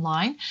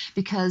online,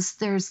 because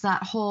there's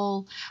that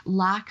whole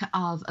lack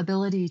of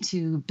ability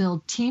to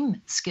build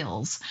team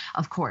skills,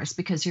 of course,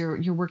 because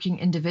you're working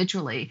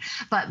individually.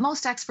 But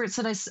most experts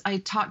that I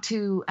talked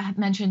to have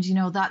mentioned,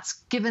 that's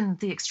given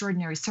the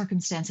extraordinary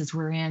circumstances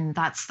we're in,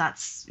 that's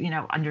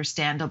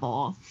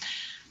understandable.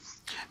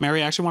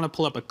 Mary, I actually want to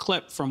pull up a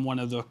clip from one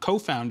of the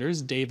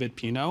co-founders, David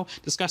Pino,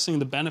 discussing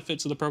the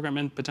benefits of the program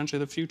and potentially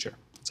the future.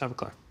 Let's have a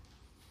clip.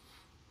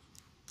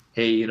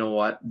 Hey, you know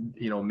what,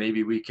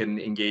 maybe we can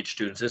engage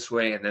students this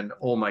way, and then,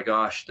 oh my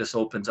gosh, this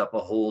opens up a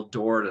whole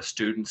door to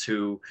students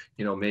who,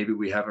 maybe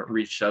we haven't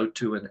reached out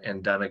to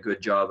and done a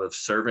good job of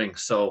serving.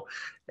 So,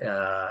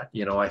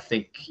 I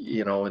think,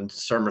 in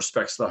some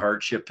respects, the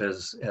hardship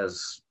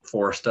has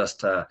forced us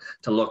to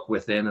look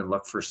within and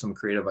look for some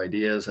creative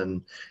ideas.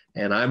 And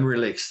I'm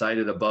really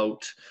excited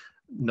about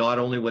not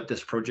only what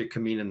this project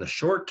can mean in the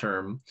short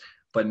term,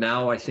 but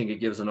now I think it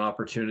gives an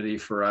opportunity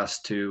for us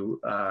to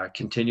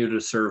continue to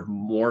serve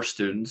more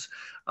students.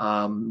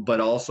 But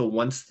also,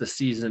 once the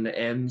season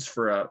ends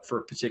for a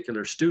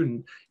particular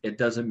student, it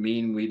doesn't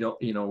mean we don't,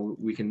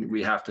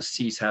 we have to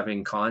cease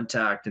having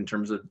contact in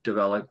terms of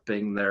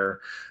developing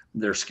their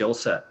skill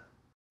set.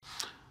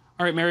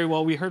 All right, Mary,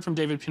 well, we heard from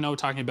David Pino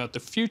talking about the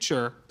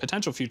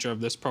potential future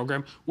of this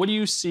program. What do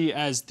you see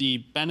as the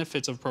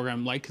benefits of a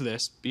program like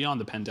this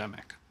beyond the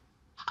pandemic?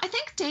 I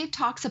think Dave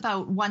talks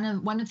about one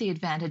of the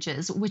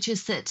advantages, which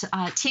is that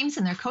teams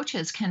and their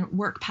coaches can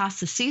work past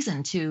the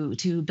season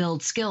to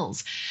build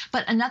skills.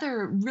 But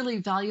another really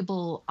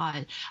valuable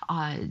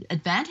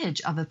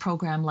advantage of a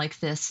program like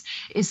this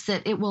is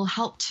that it will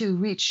help to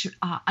reach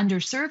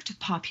underserved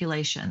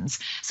populations.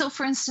 So,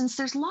 for instance,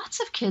 there's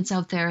lots of kids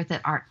out there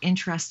that are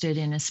interested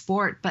in a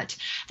sport, but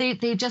they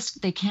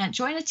can't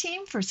join a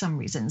team for some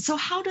reason. So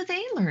how do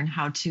they learn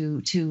how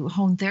to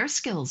hone their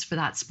skills for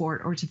that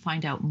sport or to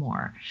find out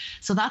more?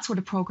 So that's what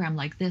a program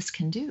like this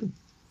can do.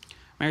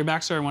 Mary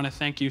Baxter, I want to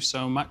thank you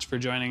so much for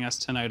joining us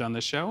tonight on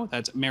the show.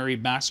 That's Mary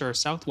Baxter,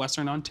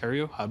 Southwestern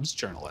Ontario Hub's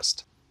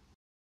journalist.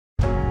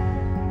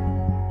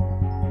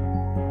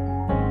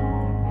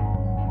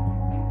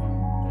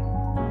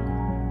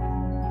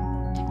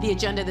 The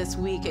agenda this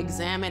week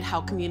examined how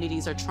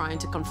communities are trying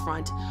to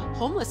confront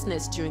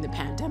homelessness during the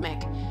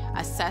pandemic,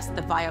 assessed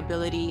the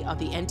viability of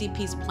the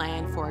NDP's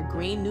plan for a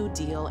Green New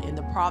Deal in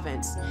the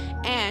province,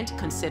 and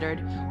considered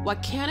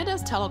what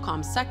Canada's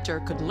telecom sector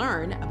could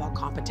learn about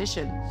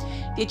competition.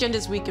 The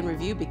agenda's Week in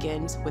Review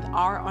begins with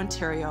our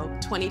Ontario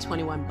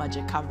 2021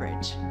 budget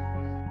coverage.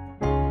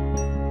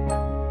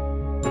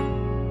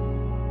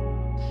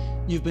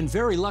 You've been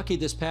very lucky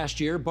this past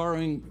year,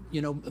 borrowing,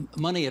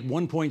 money at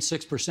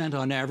 1.6%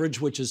 on average,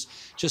 which is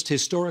just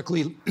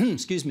historically,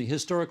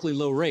 historically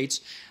low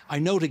rates. I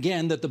note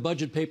again that the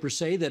budget papers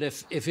say that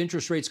if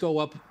interest rates go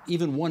up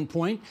even 1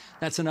 point,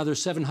 that's another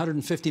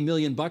 $750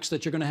 million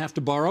that you're going to have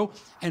to borrow,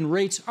 and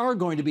rates are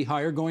going to be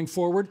higher going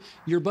forward.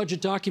 Your budget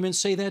documents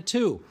say that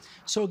too.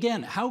 So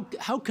again,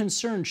 how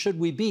concerned should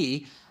we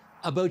be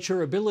about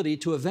your ability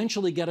to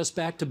eventually get us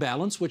back to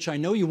balance, which I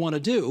know you want to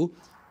do,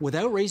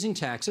 without raising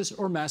taxes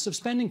or massive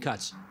spending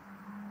cuts?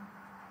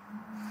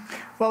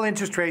 Well,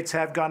 interest rates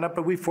have gone up,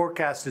 but we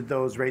forecasted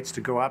those rates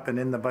to go up, and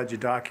in the budget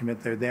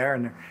document they're there,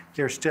 and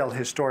they're still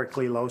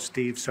historically low,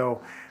 Steve.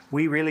 So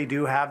we really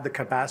do have the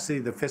capacity,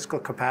 the fiscal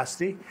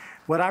capacity.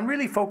 What I'm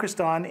really focused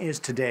on is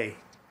today.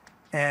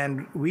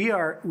 And we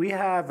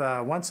have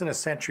a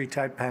once-in-a-century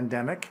type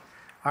pandemic.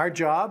 Our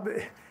job,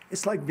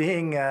 it's like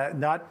being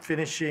not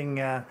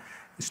finishing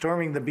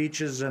storming the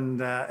beaches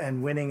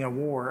and winning a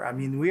war. I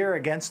mean, we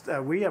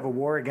have a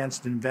war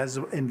against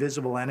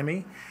invisible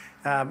enemy.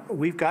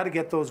 We've got to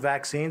get those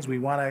vaccines. We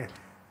want to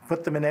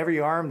put them in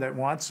every arm that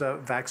wants a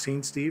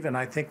vaccine, Steve. And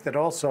I think that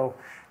also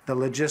the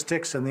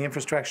logistics and the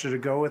infrastructure to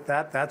go with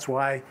that. That's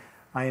why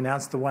I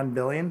announced the $1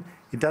 billion.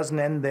 It doesn't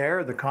end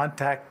there. The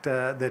contact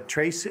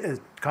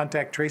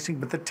tracing,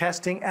 but the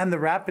testing and the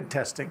rapid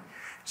testing,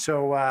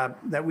 so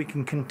that we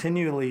can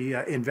continually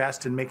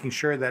invest in making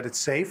sure that it's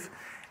safe.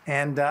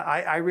 And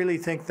I really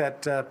think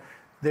that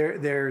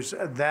there's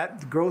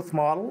that growth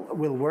model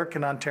will work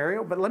in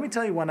Ontario. But let me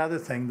tell you one other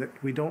thing that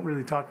we don't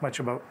really talk much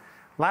about.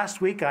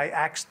 Last week, I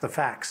axed the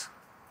fax.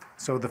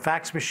 So the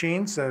fax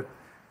machines, and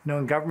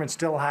government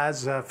still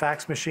has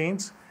fax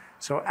machines.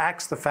 So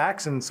axe the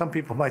fax, and some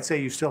people might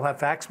say you still have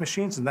fax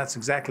machines, and that's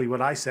exactly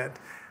what I said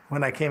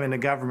when I came into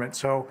government.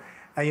 So,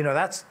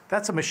 that's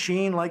a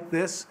machine like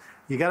this.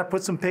 You got to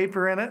put some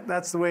paper in it.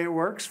 That's the way it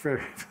works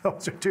for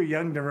those who are too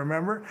young to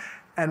remember.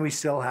 And we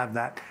still have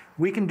that.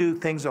 We can do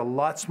things a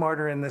lot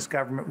smarter in this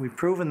government. We've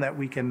proven that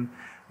we can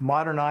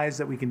modernize,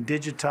 that we can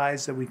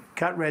digitize, that we can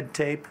cut red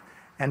tape,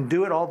 and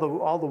do it all the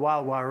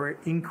while we're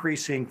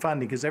increasing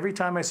funding. Because every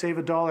time I save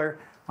 $1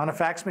 on a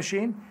fax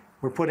machine,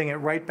 we're putting it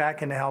right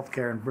back into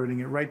healthcare and putting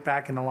it right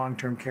back into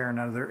long-term care and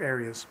other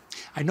areas.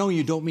 I know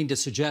you don't mean to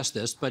suggest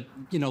this, but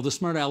the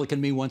smart aleck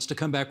in me wants to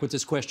come back with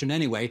this question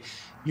anyway.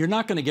 You're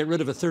not going to get rid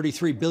of a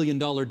 $33 billion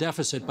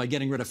deficit by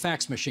getting rid of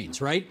fax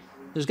machines, right?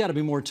 There's got to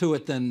be more to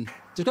it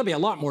there's got to be a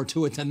lot more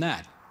to it than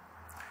that.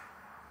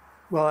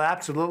 Well,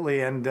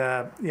 absolutely, and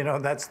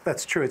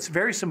that's true. It's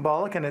very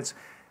symbolic, and it's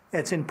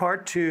in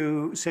part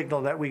to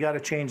signal that we got to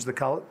change the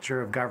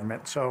culture of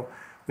government. So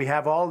we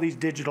have all these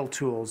digital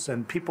tools,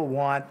 and people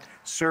want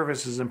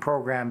services and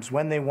programs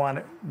when they want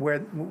it,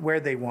 where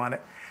they want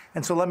it.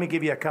 And so let me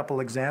give you a couple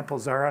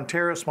examples. Our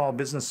Ontario Small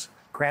Business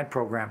Grant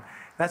Program,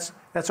 that's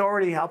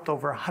already helped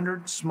over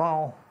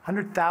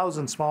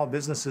 100,000 small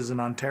businesses in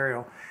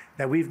Ontario.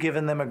 That we've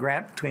given them a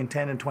grant between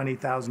 $10,000 and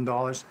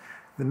 $20,000.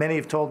 Many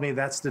have told me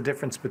that's the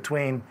difference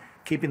between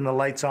keeping the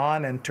lights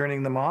on and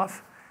turning them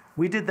off.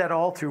 We did that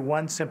all through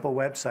one simple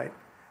website.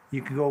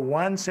 You can go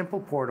one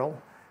simple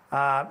portal,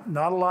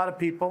 not a lot of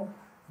people,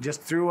 just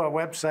through a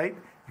website.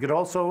 You could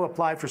also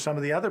apply for some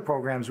of the other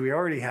programs we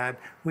already had.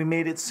 We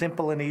made it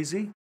simple and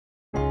easy.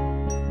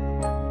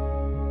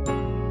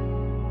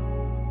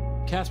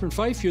 Catherine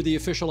Fife, you're the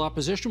official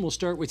opposition. We'll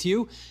start with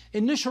you.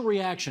 Initial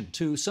reaction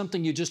to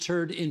something you just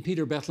heard in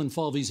Peter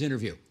Bethlen-Falvey's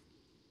interview.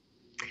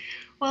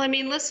 Well, I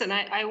mean, listen,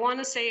 I want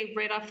to say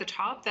right off the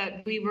top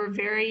that we were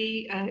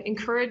very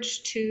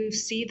encouraged to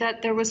see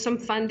that there was some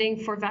funding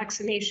for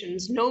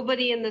vaccinations.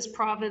 Nobody in this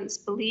province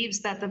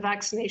believes that the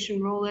vaccination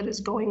rollout is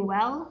going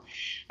well.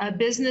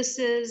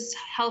 Businesses,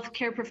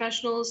 healthcare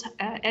professionals,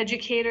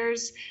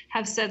 educators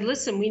have said,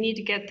 listen, we need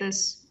to get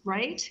this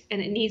right,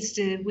 and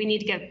we need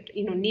to get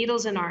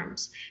needles in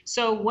arms.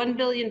 So $1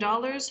 billion,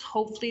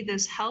 hopefully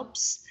this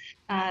helps.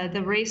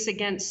 The race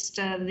against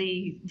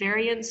the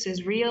variants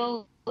is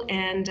real,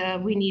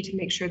 and we need to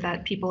make sure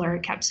that people are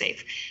kept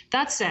safe.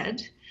 That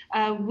said,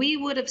 we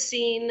would have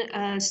seen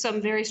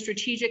some very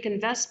strategic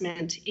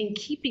investment in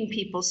keeping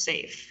people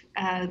safe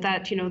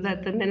that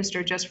the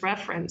minister just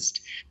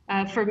referenced.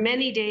 For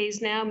many days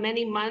now,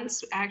 many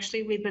months,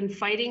 actually, we've been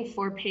fighting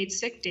for paid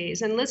sick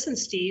days. And listen,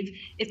 Steve,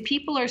 if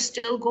people are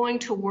still going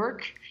to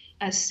work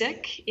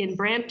sick in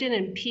Brampton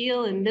and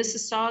Peel and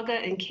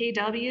Mississauga and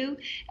KW,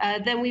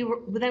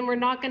 then we're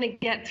not going to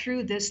get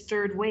through this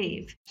third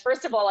wave.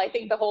 First of all, I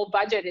think the whole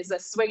budget is a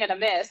swing and a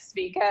miss,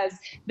 because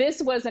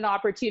this was an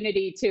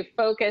opportunity to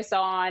focus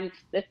on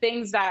the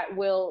things that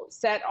will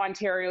set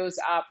Ontario's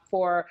up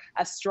for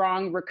a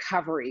strong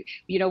recovery.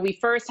 You know, we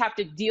first have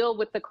to deal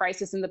with the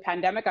crisis in the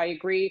pandemic. I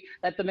agree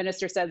that the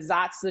minister says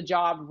that's the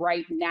job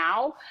right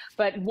now.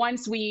 But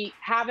once we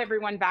have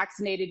everyone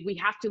vaccinated, we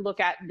have to look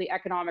at the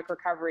economic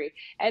recovery.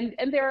 And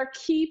there are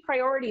key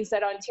priorities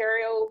that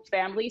Ontario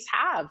families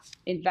have: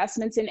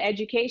 investments in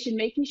education,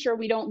 making sure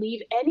we don't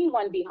leave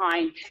anyone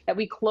behind, that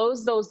we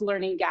close those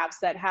learning gaps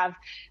that have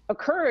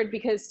occurred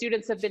because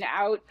students have been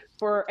out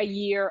for a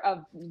year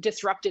of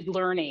disrupted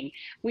learning.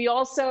 We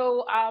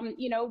also,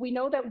 we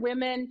know that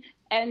women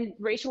and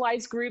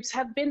racialized groups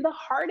have been the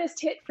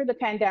hardest hit for the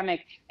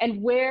pandemic.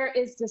 And where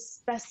is the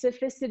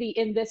specificity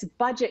in this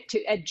budget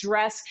to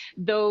address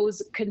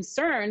those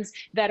concerns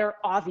that are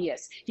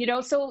obvious? You know,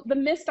 so the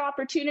missed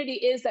opportunity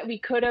is that we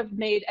could have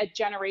made a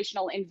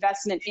generational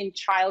investment in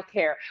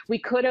childcare. We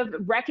could have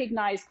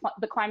recognized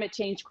the climate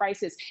change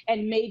crisis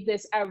and made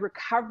this a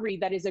recovery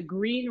that is a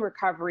green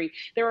recovery.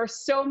 There are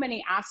so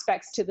many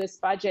aspects to this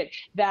budget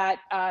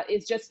that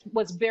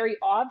was very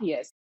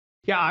obvious.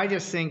 Yeah, I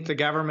just think the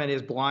government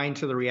is blind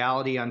to the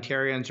reality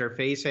Ontarians are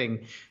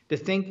facing. To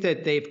think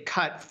that they've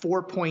cut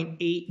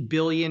 $4.8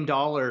 billion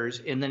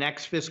in the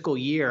next fiscal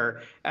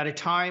year at a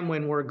time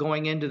when we're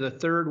going into the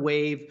third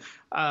wave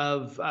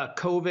of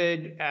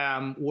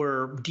COVID,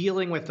 we're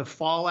dealing with the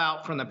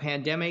fallout from the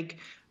pandemic.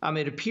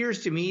 It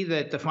appears to me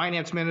that the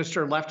finance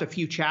minister left a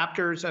few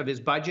chapters of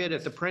his budget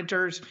at the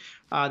printers.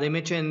 They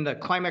mentioned the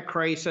climate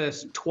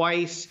crisis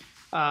twice,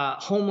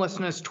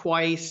 homelessness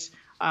twice.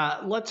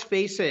 Let's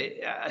face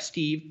it,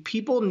 Steve,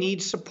 people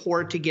need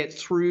support to get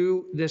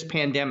through this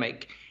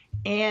pandemic,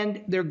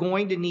 and they're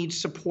going to need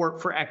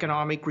support for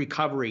economic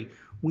recovery.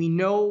 We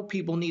know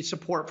people need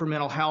support for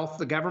mental health.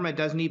 The government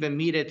doesn't even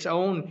meet its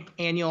own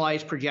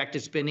annualized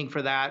projected spending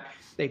for that.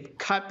 They've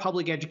cut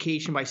public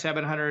education by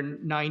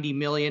 $790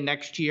 million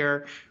next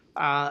year.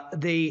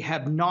 They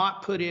have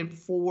not put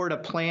forward a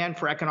plan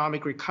for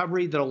economic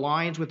recovery that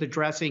aligns with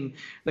addressing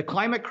the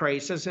climate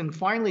crisis. And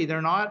finally,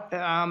 they're not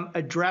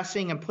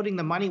addressing and putting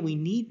the money we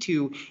need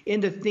to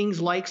into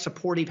things like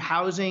supportive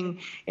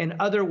housing and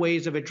other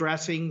ways of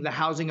addressing the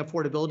housing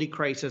affordability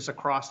crisis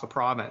across the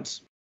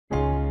province.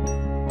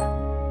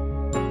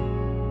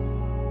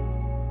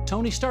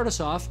 Tony, start us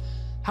off.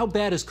 How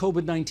bad has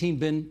COVID-19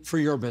 been for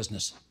your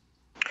business?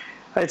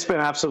 It's been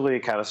absolutely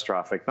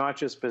catastrophic, not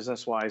just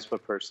business-wise,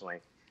 but personally.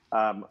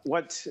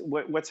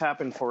 What's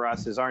happened for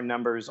us is our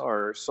numbers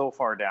are so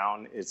far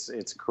down,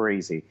 it's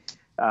crazy.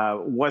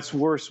 What's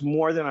worse,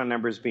 more than our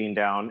numbers being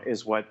down,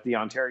 is what the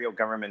Ontario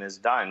government has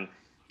done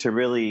to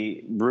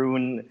really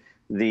ruin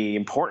the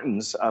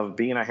importance of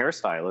being a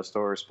hairstylist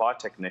or a spa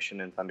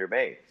technician in Thunder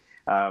Bay.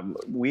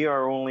 We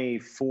are only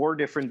 4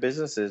 different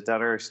businesses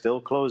that are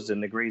still closed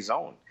in the gray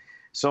zone.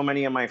 So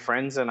many of my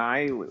friends and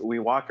I, we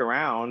walk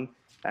around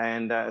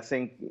and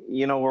think,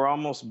 we're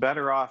almost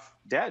better off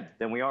dead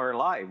than we are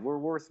alive. We're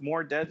worth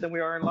more dead than we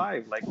are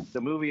alive, like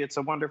the movie It's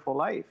a Wonderful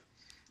Life.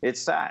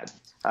 It's sad.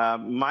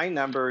 My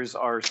numbers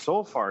are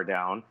so far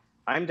down.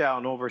 I'm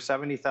down over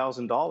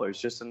 $70,000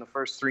 just in the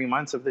first 3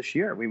 months of this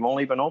year. We've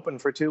only been open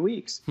for 2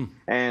 weeks.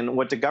 And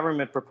what the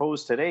government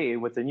proposed today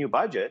with the new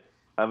budget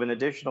of an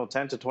additional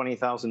 $10,000 to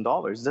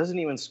 $20,000 doesn't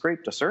even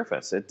scrape the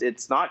surface.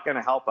 It's not going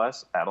to help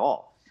us at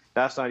all.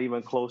 That's not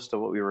even close to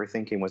what we were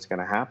thinking was going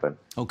to happen.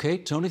 Okay,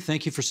 Tony,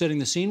 thank you for setting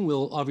the scene.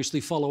 We'll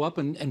obviously follow up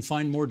and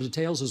find more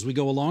details as we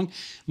go along.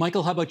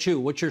 Michael, how about you?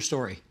 What's your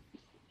story?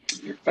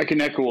 I can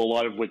echo a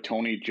lot of what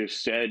Tony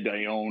just said.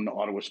 I own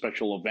Ottawa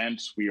Special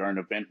Events. We are an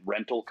event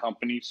rental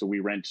company, so we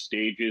rent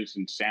stages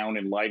and sound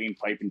and lighting,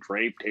 pipe and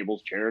drape,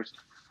 tables, chairs.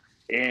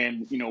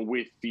 And,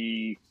 with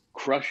the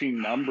crushing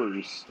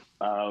numbers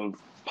of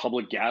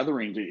public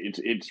gatherings,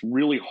 it's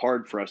really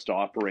hard for us to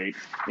operate.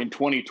 In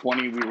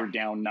 2020, we were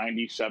down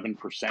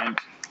 97%,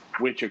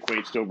 which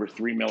equates to over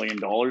 $3 million.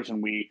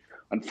 And we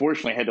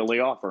unfortunately had to lay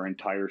off our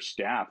entire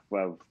staff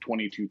of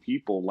 22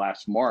 people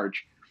last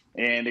March.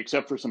 And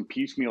except for some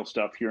piecemeal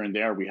stuff here and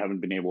there, we haven't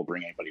been able to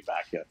bring anybody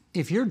back yet.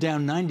 If you're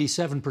down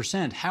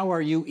 97%, how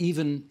are you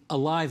even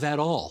alive at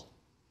all?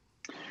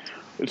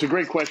 It's a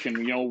great question.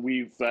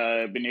 We've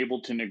been able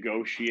to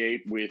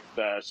negotiate with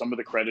some of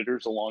the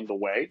creditors along the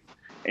way.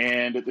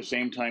 And at the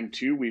same time,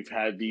 too, we've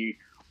had the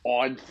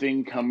odd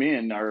thing come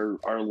in.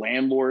 Our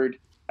landlord,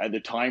 at the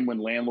time when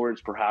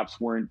landlords perhaps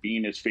weren't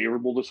being as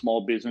favorable to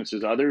small business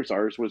as others,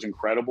 ours was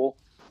incredible.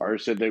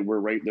 Ours said they were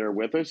right there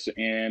with us.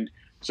 And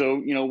so,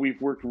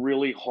 we've worked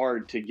really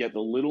hard to get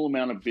the little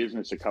amount of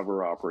business to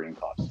cover our operating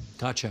costs.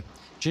 Gotcha.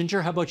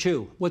 Ginger, how about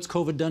you? What's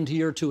COVID done to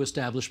your 2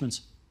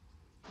 establishments?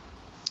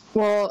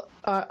 Well,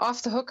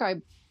 off the hook,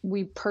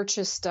 we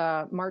purchased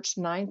March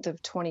 9th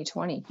of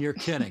 2020. You're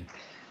kidding.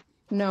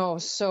 No,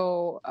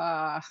 so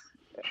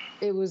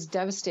it was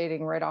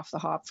devastating right off the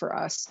hop for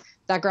us.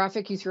 That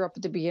graphic you threw up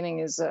at the beginning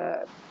is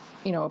a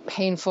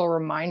painful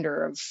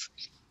reminder of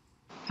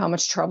how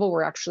much trouble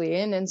we're actually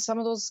in. And some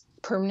of those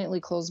permanently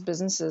closed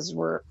businesses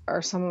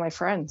are some of my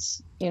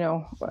friends, you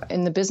know,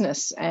 in the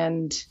business.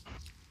 And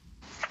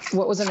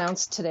what was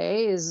announced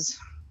today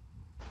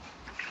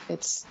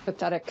it's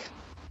pathetic.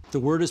 The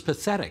word is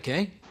pathetic,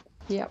 eh?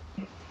 Yep.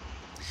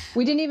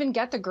 We didn't even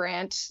get the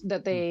grant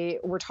that they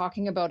were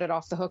talking about at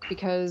Off the Hook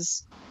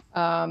because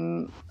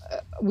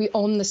we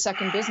own the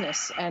second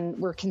business and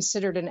we're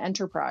considered an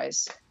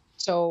enterprise.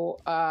 So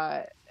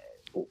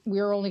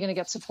we're only going to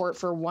get support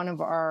for one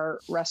of our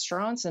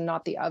restaurants and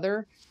not the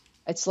other.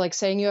 It's like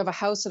saying you have a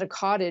house and a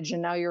cottage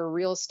and now you're a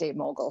real estate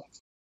mogul.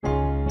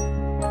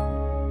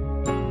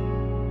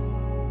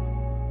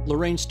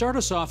 Lorraine, start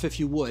us off, if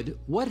you would.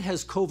 What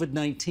has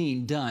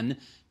COVID-19 done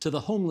to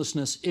the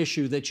homelessness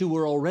issue that you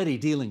were already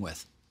dealing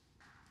with?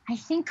 I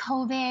think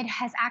COVID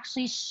has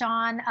actually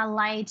shone a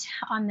light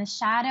on the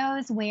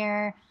shadows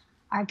where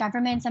our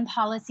governments and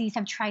policies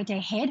have tried to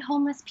hide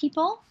homeless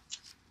people.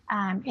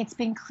 It's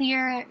been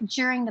clear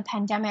during the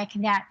pandemic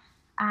that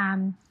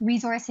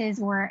resources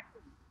were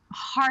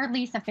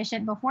hardly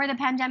sufficient before the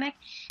pandemic,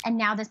 and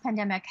now this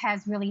pandemic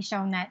has really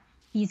shown that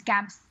these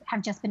gaps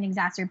have just been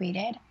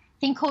exacerbated. I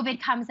think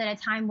COVID comes at a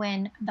time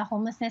when the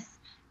homelessness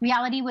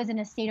reality was in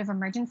a state of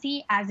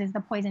emergency, as is the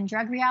poison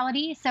drug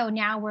reality. So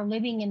now we're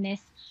living in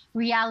this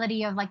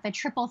reality of like the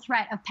triple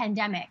threat of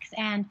pandemics,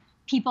 and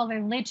people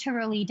are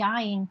literally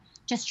dying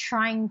just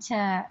trying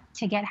to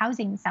get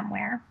housing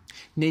somewhere.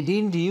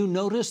 Nadine, do you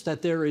notice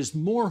that there is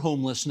more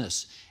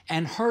homelessness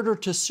and harder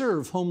to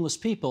serve homeless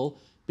people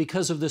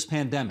because of this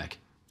pandemic?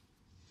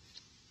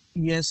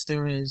 Yes,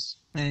 there is.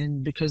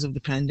 And because of the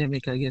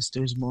pandemic, I guess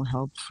there's more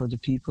help for the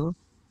people.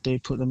 They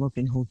put them up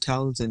in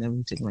hotels and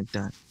everything like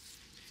that.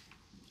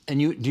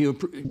 And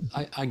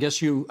I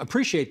guess you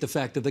appreciate the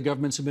fact that the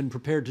governments have been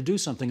prepared to do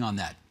something on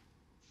that.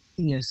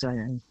 Yes, I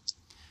am.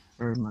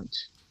 Very much.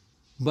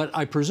 But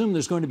I presume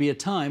there's going to be a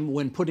time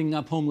when putting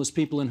up homeless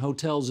people in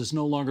hotels is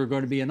no longer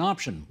going to be an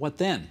option. What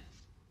then?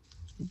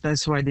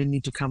 That's why they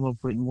need to come up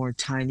with more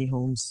tiny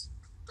homes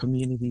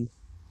community,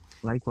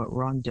 like what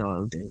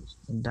Rondell did,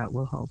 and that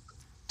will help.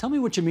 Tell me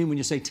what you mean when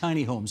you say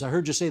tiny homes. I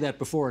heard you say that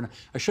before, and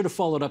I should have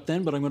followed up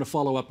then, but I'm going to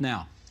follow up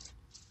now.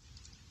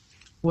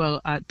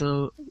 Well, at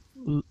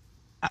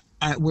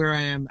where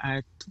I am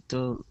at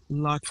the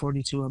Lot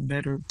 42, a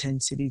better 10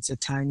 City, it's a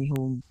tiny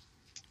home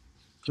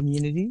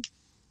community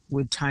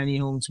with tiny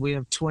homes. We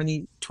have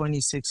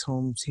 26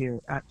 homes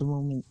here at the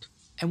moment.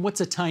 And what's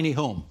a tiny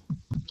home?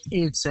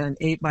 It's an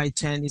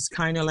 8x10. It's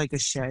kind of like a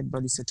shed,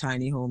 but it's a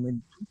tiny home,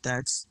 and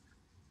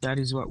that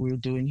is what we're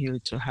doing here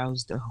to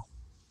house the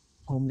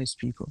homeless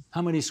people.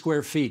 How many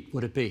square feet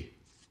would it be?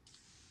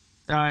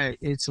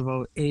 It's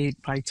about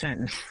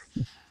 8x10.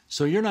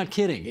 So you're not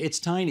kidding. It's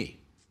tiny.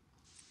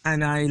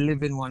 And I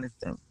live in one of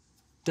them.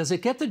 Does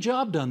it get the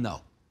job done,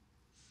 though?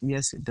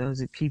 Yes, it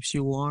does. It keeps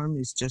you warm.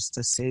 It's just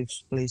a safe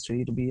place for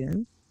you to be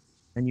in.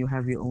 And you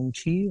have your own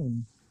key,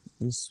 and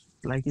it's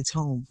like it's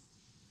home.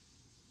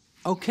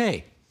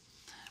 Okay.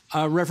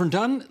 Reverend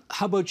Dunn,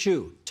 how about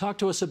you? Talk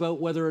to us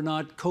about whether or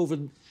not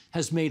COVID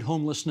has made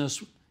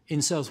homelessness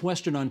in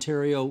southwestern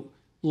Ontario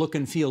look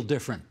and feel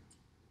different.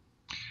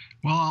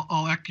 Well,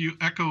 I'll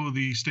echo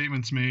the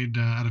statements made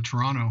out of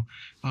Toronto.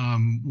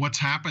 What's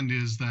happened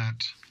is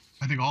that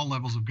I think all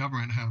levels of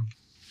government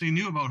they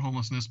knew about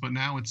homelessness, but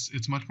now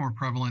it's much more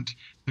prevalent.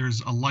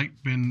 There's a light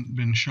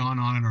been shone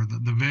on it, or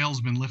the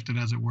veil's been lifted,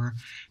 as it were.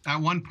 At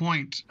one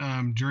point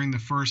during the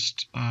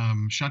first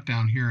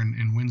shutdown here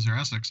in Windsor,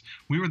 Essex,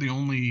 we were the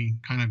only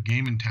kind of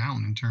game in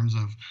town in terms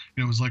of,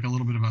 it was like a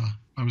little bit of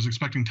I was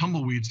expecting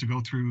tumbleweeds to go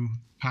through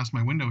past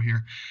my window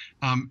here.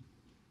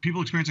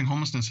 People experiencing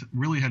homelessness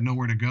really had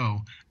nowhere to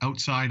go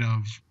outside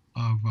of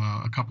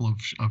a couple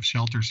of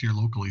shelters here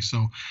locally.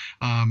 So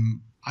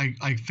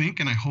I think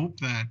and I hope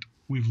that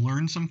we've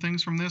learned some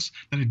things from this,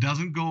 that it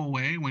doesn't go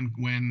away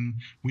when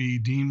we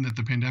deem that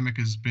the pandemic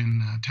has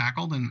been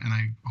tackled, and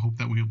I hope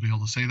that we'll be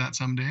able to say that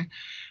someday.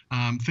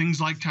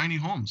 Things like tiny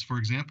homes, for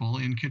example,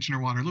 in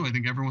Kitchener-Waterloo. I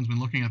think everyone's been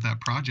looking at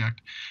that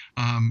project.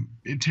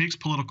 It takes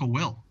political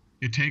will.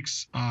 It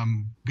takes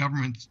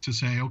government to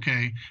say,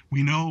 okay,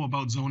 we know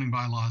about zoning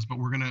bylaws, but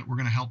we're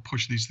gonna help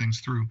push these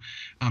things through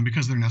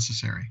because they're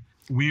necessary.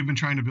 We've been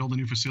trying to build a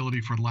new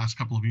facility for the last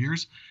couple of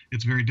years.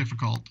 It's very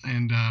difficult,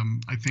 and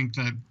I think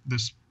that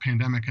this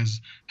pandemic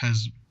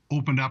has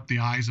opened up the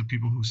eyes of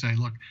people who say,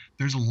 look,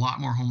 there's a lot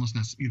more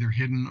homelessness, either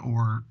hidden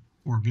or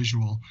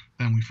visual,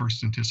 than we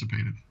first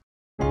anticipated.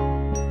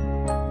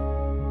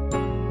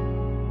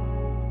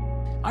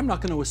 I'm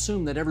not going to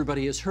assume that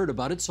everybody has heard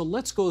about it, so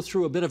let's go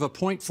through a bit of a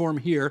point form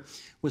here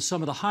with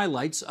some of the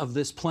highlights of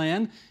this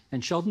plan.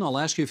 And Sheldon, I'll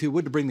ask you if you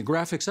would to bring the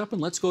graphics up,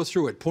 and let's go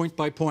through it point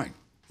by point.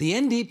 The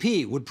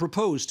NDP would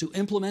propose to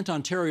implement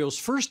Ontario's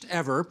first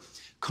ever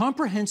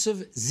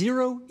comprehensive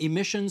zero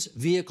emissions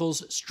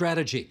vehicles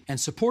strategy and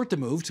support the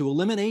move to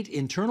eliminate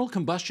internal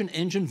combustion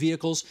engine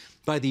vehicles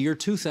by the year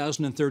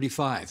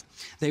 2035.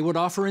 They would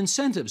offer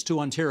incentives to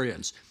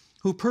Ontarians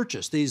who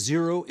purchase these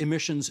zero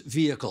emissions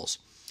vehicles.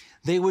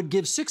 They would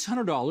give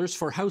 $600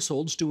 for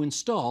households to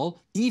install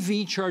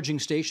EV charging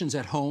stations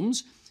at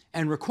homes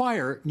and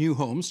require new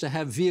homes to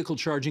have vehicle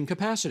charging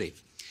capacity.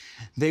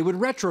 They would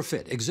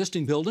retrofit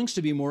existing buildings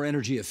to be more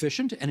energy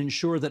efficient and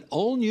ensure that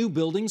all new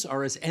buildings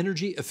are as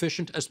energy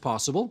efficient as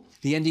possible.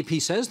 The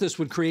NDP says this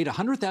would create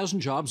 100,000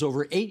 jobs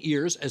over 8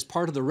 years as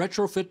part of the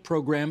retrofit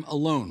program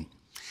alone.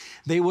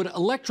 They would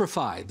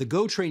electrify the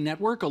GO train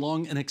network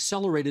along an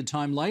accelerated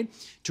timeline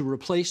to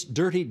replace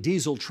dirty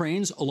diesel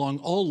trains along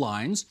all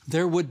lines.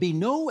 There would be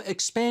no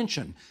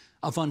expansion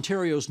of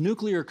Ontario's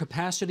nuclear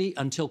capacity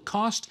until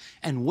cost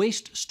and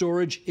waste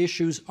storage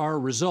issues are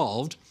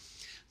resolved.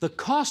 The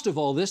cost of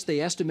all this, they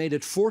estimate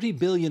at $40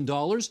 billion,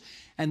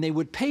 and they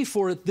would pay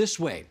for it this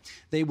way.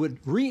 They would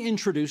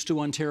reintroduce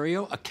to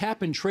Ontario a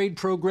cap-and-trade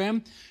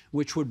program,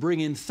 which would bring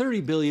in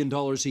 $30 billion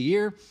a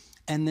year,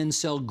 and then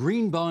sell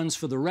green bonds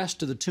for the rest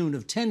to the tune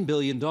of $10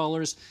 billion.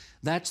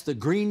 That's the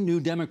Green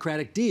New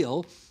Democratic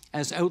deal,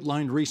 as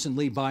outlined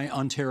recently by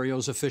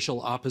Ontario's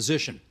official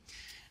opposition.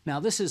 Now,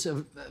 this is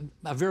a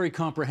very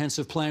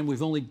comprehensive plan.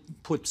 We've only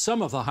put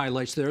some of the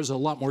highlights there. There's a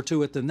lot more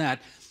to it than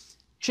that.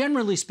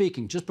 Generally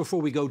speaking, just before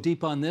we go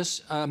deep on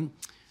this,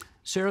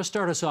 Sarah,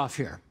 start us off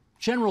here.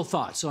 General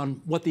thoughts on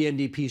what the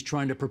NDP is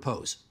trying to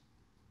propose.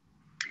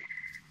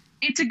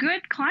 It's a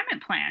good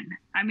climate plan.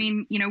 I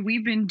mean, you know,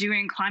 we've been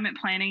doing climate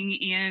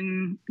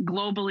planning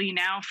globally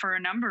now for a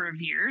number of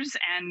years.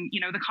 And,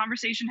 you know, the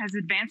conversation has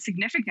advanced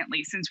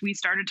significantly since we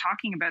started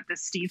talking about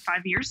this, Steve,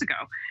 5 years ago.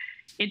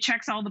 It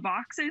checks all the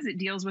boxes. It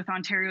deals with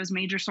Ontario's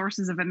major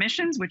sources of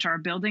emissions, which are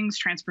buildings,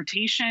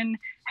 transportation,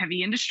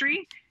 heavy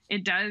industry.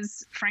 It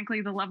does,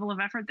 frankly, the level of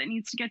effort that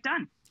needs to get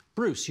done.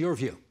 Bruce, your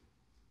view.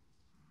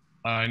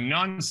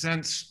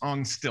 Nonsense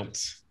on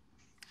stilts,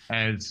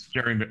 as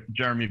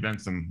Jeremy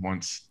Bentham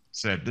once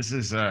said. This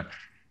is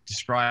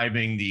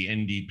describing the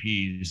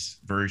NDP's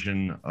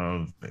version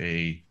of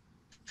a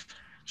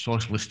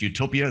socialist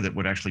utopia that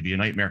would actually be a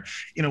nightmare.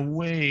 In a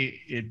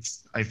way,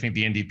 it's, I think,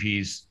 the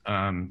NDP's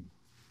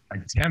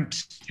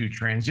attempt to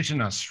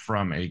transition us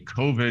from a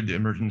COVID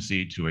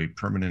emergency to a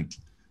permanent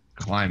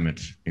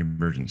climate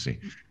emergency.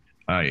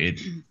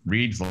 It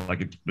reads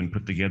like it's been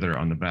put together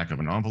on the back of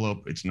an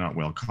envelope. It's not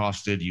well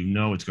costed. You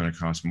know it's going to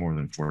cost more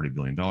than $40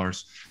 billion.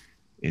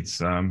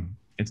 It's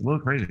a little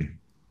crazy.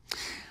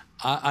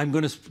 I'm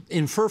going to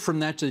infer from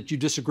that you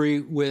disagree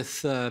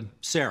with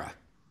Sarah.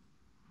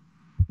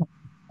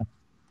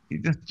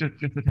 Just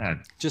a tad.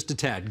 Just a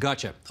tad.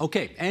 Gotcha.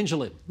 Okay,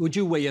 Angela, would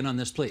you weigh in on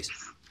this, please?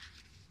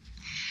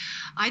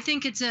 I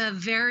think it's a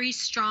very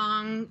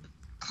strong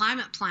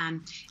climate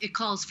plan. It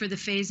calls for the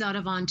phase out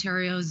of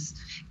Ontario's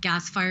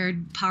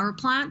gas-fired power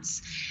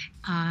plants.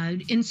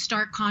 In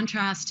stark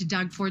contrast to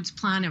Doug Ford's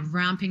plan of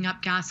ramping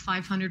up gas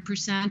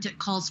 500%, it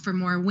calls for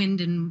more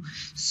wind and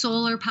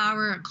solar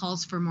power. It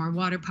calls for more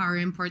water power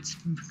imports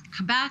from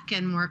Quebec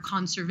and more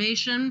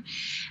conservation.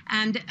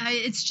 And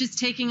it's just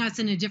taking us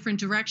in a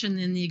different direction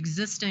than the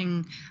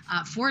existing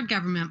Ford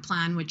government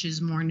plan, which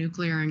is more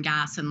nuclear and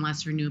gas and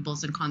less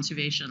renewables and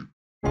conservation.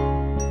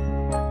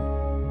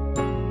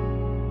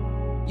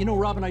 You know,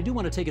 Robin, I do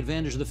want to take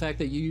advantage of the fact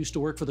that you used to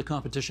work for the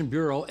Competition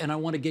Bureau, and I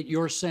want to get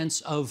your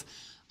sense of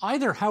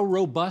either how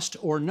robust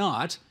or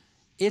not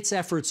its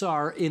efforts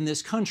are in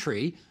this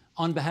country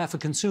on behalf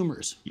of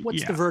consumers.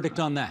 What's the verdict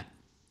on that?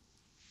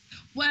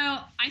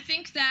 Well, I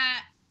think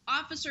that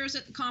officers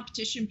at the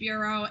Competition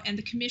Bureau and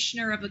the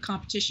Commissioner of the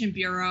Competition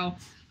Bureau,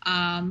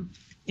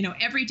 you know,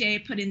 every day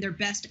put in their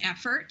best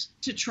effort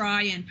to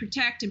try and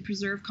protect and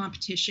preserve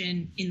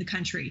competition in the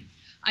country.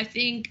 I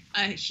think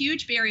a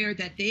huge barrier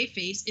that they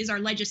face is our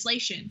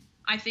legislation.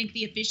 I think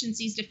the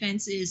efficiencies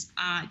defense is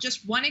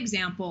just one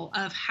example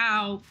of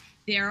how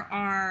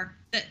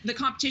the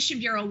Competition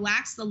Bureau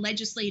lacks the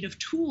legislative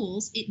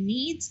tools it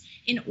needs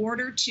in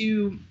order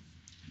to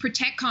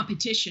protect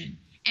competition.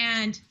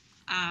 And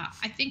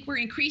I think we're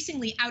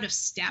increasingly out of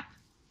step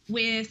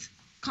with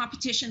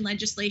competition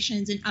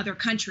legislations in other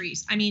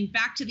countries. I mean,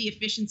 back to the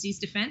efficiencies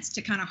defense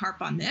to kind of harp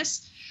on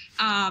this.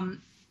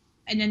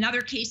 And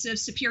another case of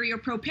Superior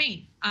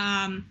Propane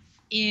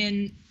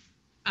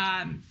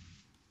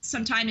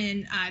sometime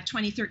in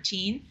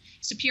 2013,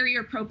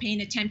 Superior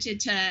Propane attempted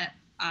to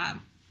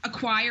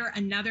acquire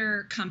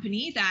another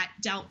company that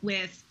dealt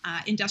with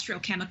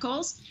industrial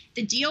chemicals.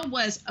 The deal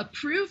was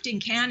approved in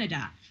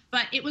Canada,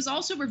 but it was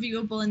also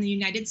reviewable in the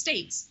United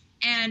States.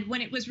 And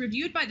when it was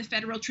reviewed by the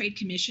Federal Trade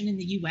Commission in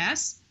the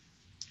US,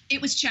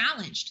 it was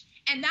challenged.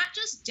 And that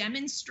just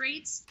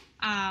demonstrates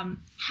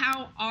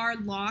how our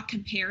law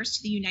compares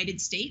to the United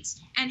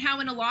States and how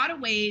in a lot of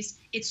ways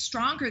it's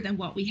stronger than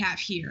what we have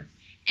here.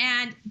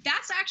 And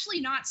that's actually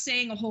not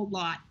saying a whole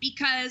lot,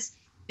 because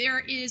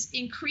there is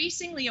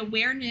increasingly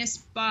awareness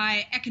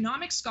by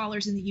economic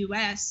scholars in the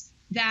US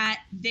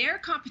that their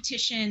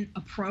competition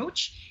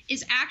approach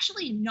is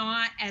actually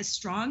not as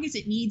strong as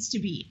it needs to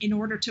be in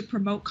order to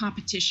promote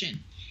competition.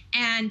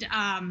 And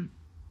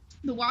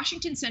the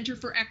Washington Center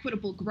for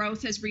Equitable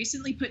Growth has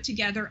recently put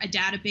together a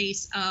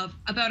database of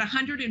about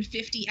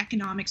 150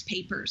 economics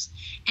papers.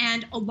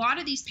 And a lot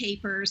of these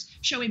papers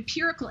show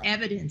empirical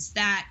evidence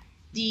that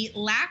the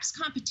lax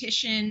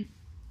competition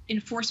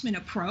enforcement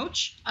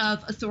approach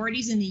of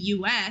authorities in the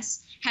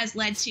US has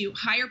led to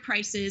higher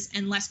prices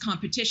and less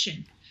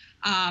competition.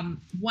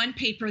 One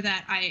paper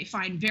that I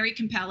find very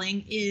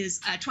compelling is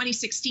a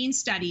 2016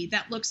 study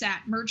that looks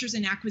at mergers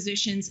and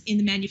acquisitions in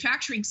the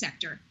manufacturing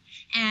sector.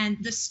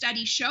 And the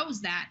study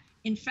shows that,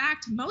 in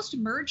fact, most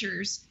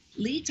mergers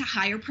lead to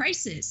higher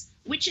prices,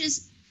 which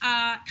is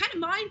kind of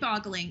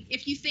mind-boggling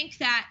if you think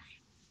that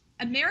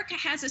America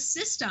has a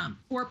system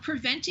for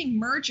preventing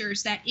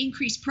mergers that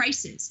increase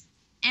prices.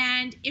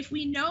 And if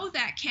we know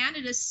that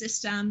Canada's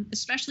system,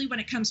 especially when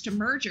it comes to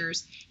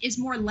mergers, is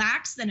more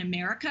lax than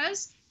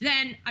America's,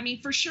 then, I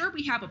mean, for sure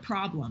we have a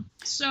problem.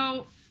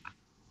 So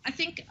I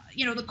think,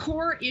 you know, the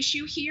core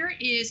issue here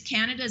is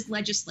Canada's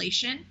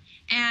legislation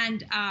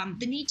and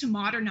the need to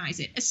modernize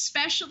it,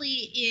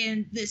 especially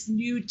in this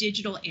new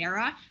digital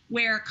era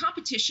where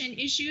competition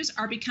issues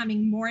are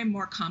becoming more and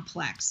more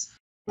complex.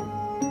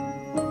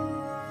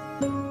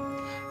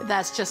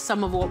 That's just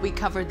some of what we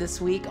covered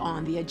this week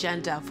on The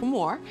Agenda. For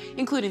more,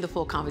 including the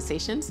full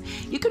conversations,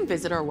 you can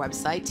visit our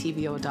website,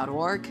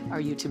 tvo.org,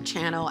 our YouTube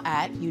channel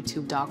at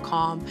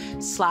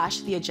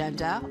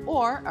youtube.com/theagenda,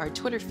 or our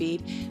Twitter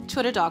feed,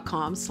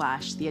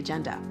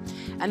 twitter.com/theagenda.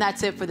 And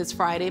that's it for this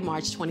Friday,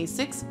 March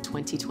 26,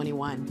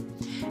 2021.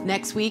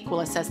 Next week, we'll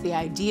assess the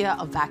idea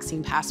of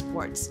vaccine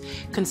passports,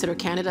 consider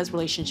Canada's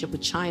relationship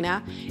with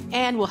China,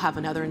 and we'll have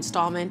another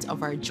installment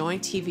of our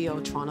joint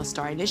TVO Toronto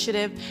Star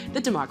initiative, The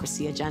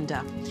Democracy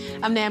Agenda.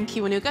 I'm Nam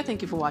Kiwanuka.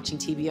 Thank you for watching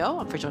TVO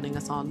and for joining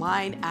us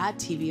online at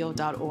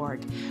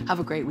tvo.org. Have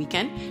a great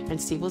weekend, and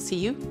Steve will see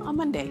you on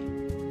Monday.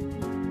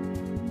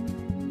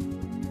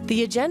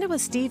 The Agenda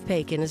with Steve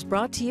Paikin is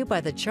brought to you by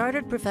the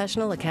Chartered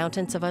Professional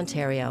Accountants of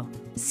Ontario.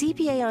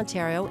 CPA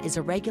Ontario is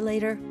a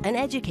regulator, an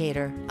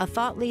educator, a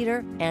thought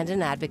leader, and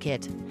an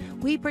advocate.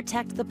 We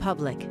protect the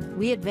public.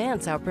 We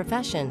advance our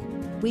profession.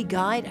 We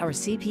guide our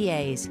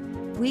CPAs.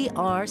 We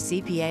are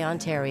CPA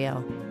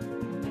Ontario.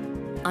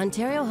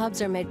 Ontario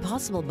Hubs are made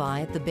possible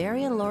by the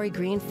Barry and Laurie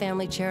Green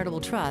Family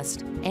Charitable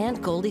Trust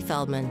and Goldie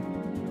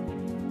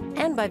Feldman.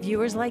 And by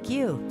viewers like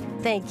you.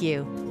 Thank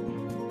you.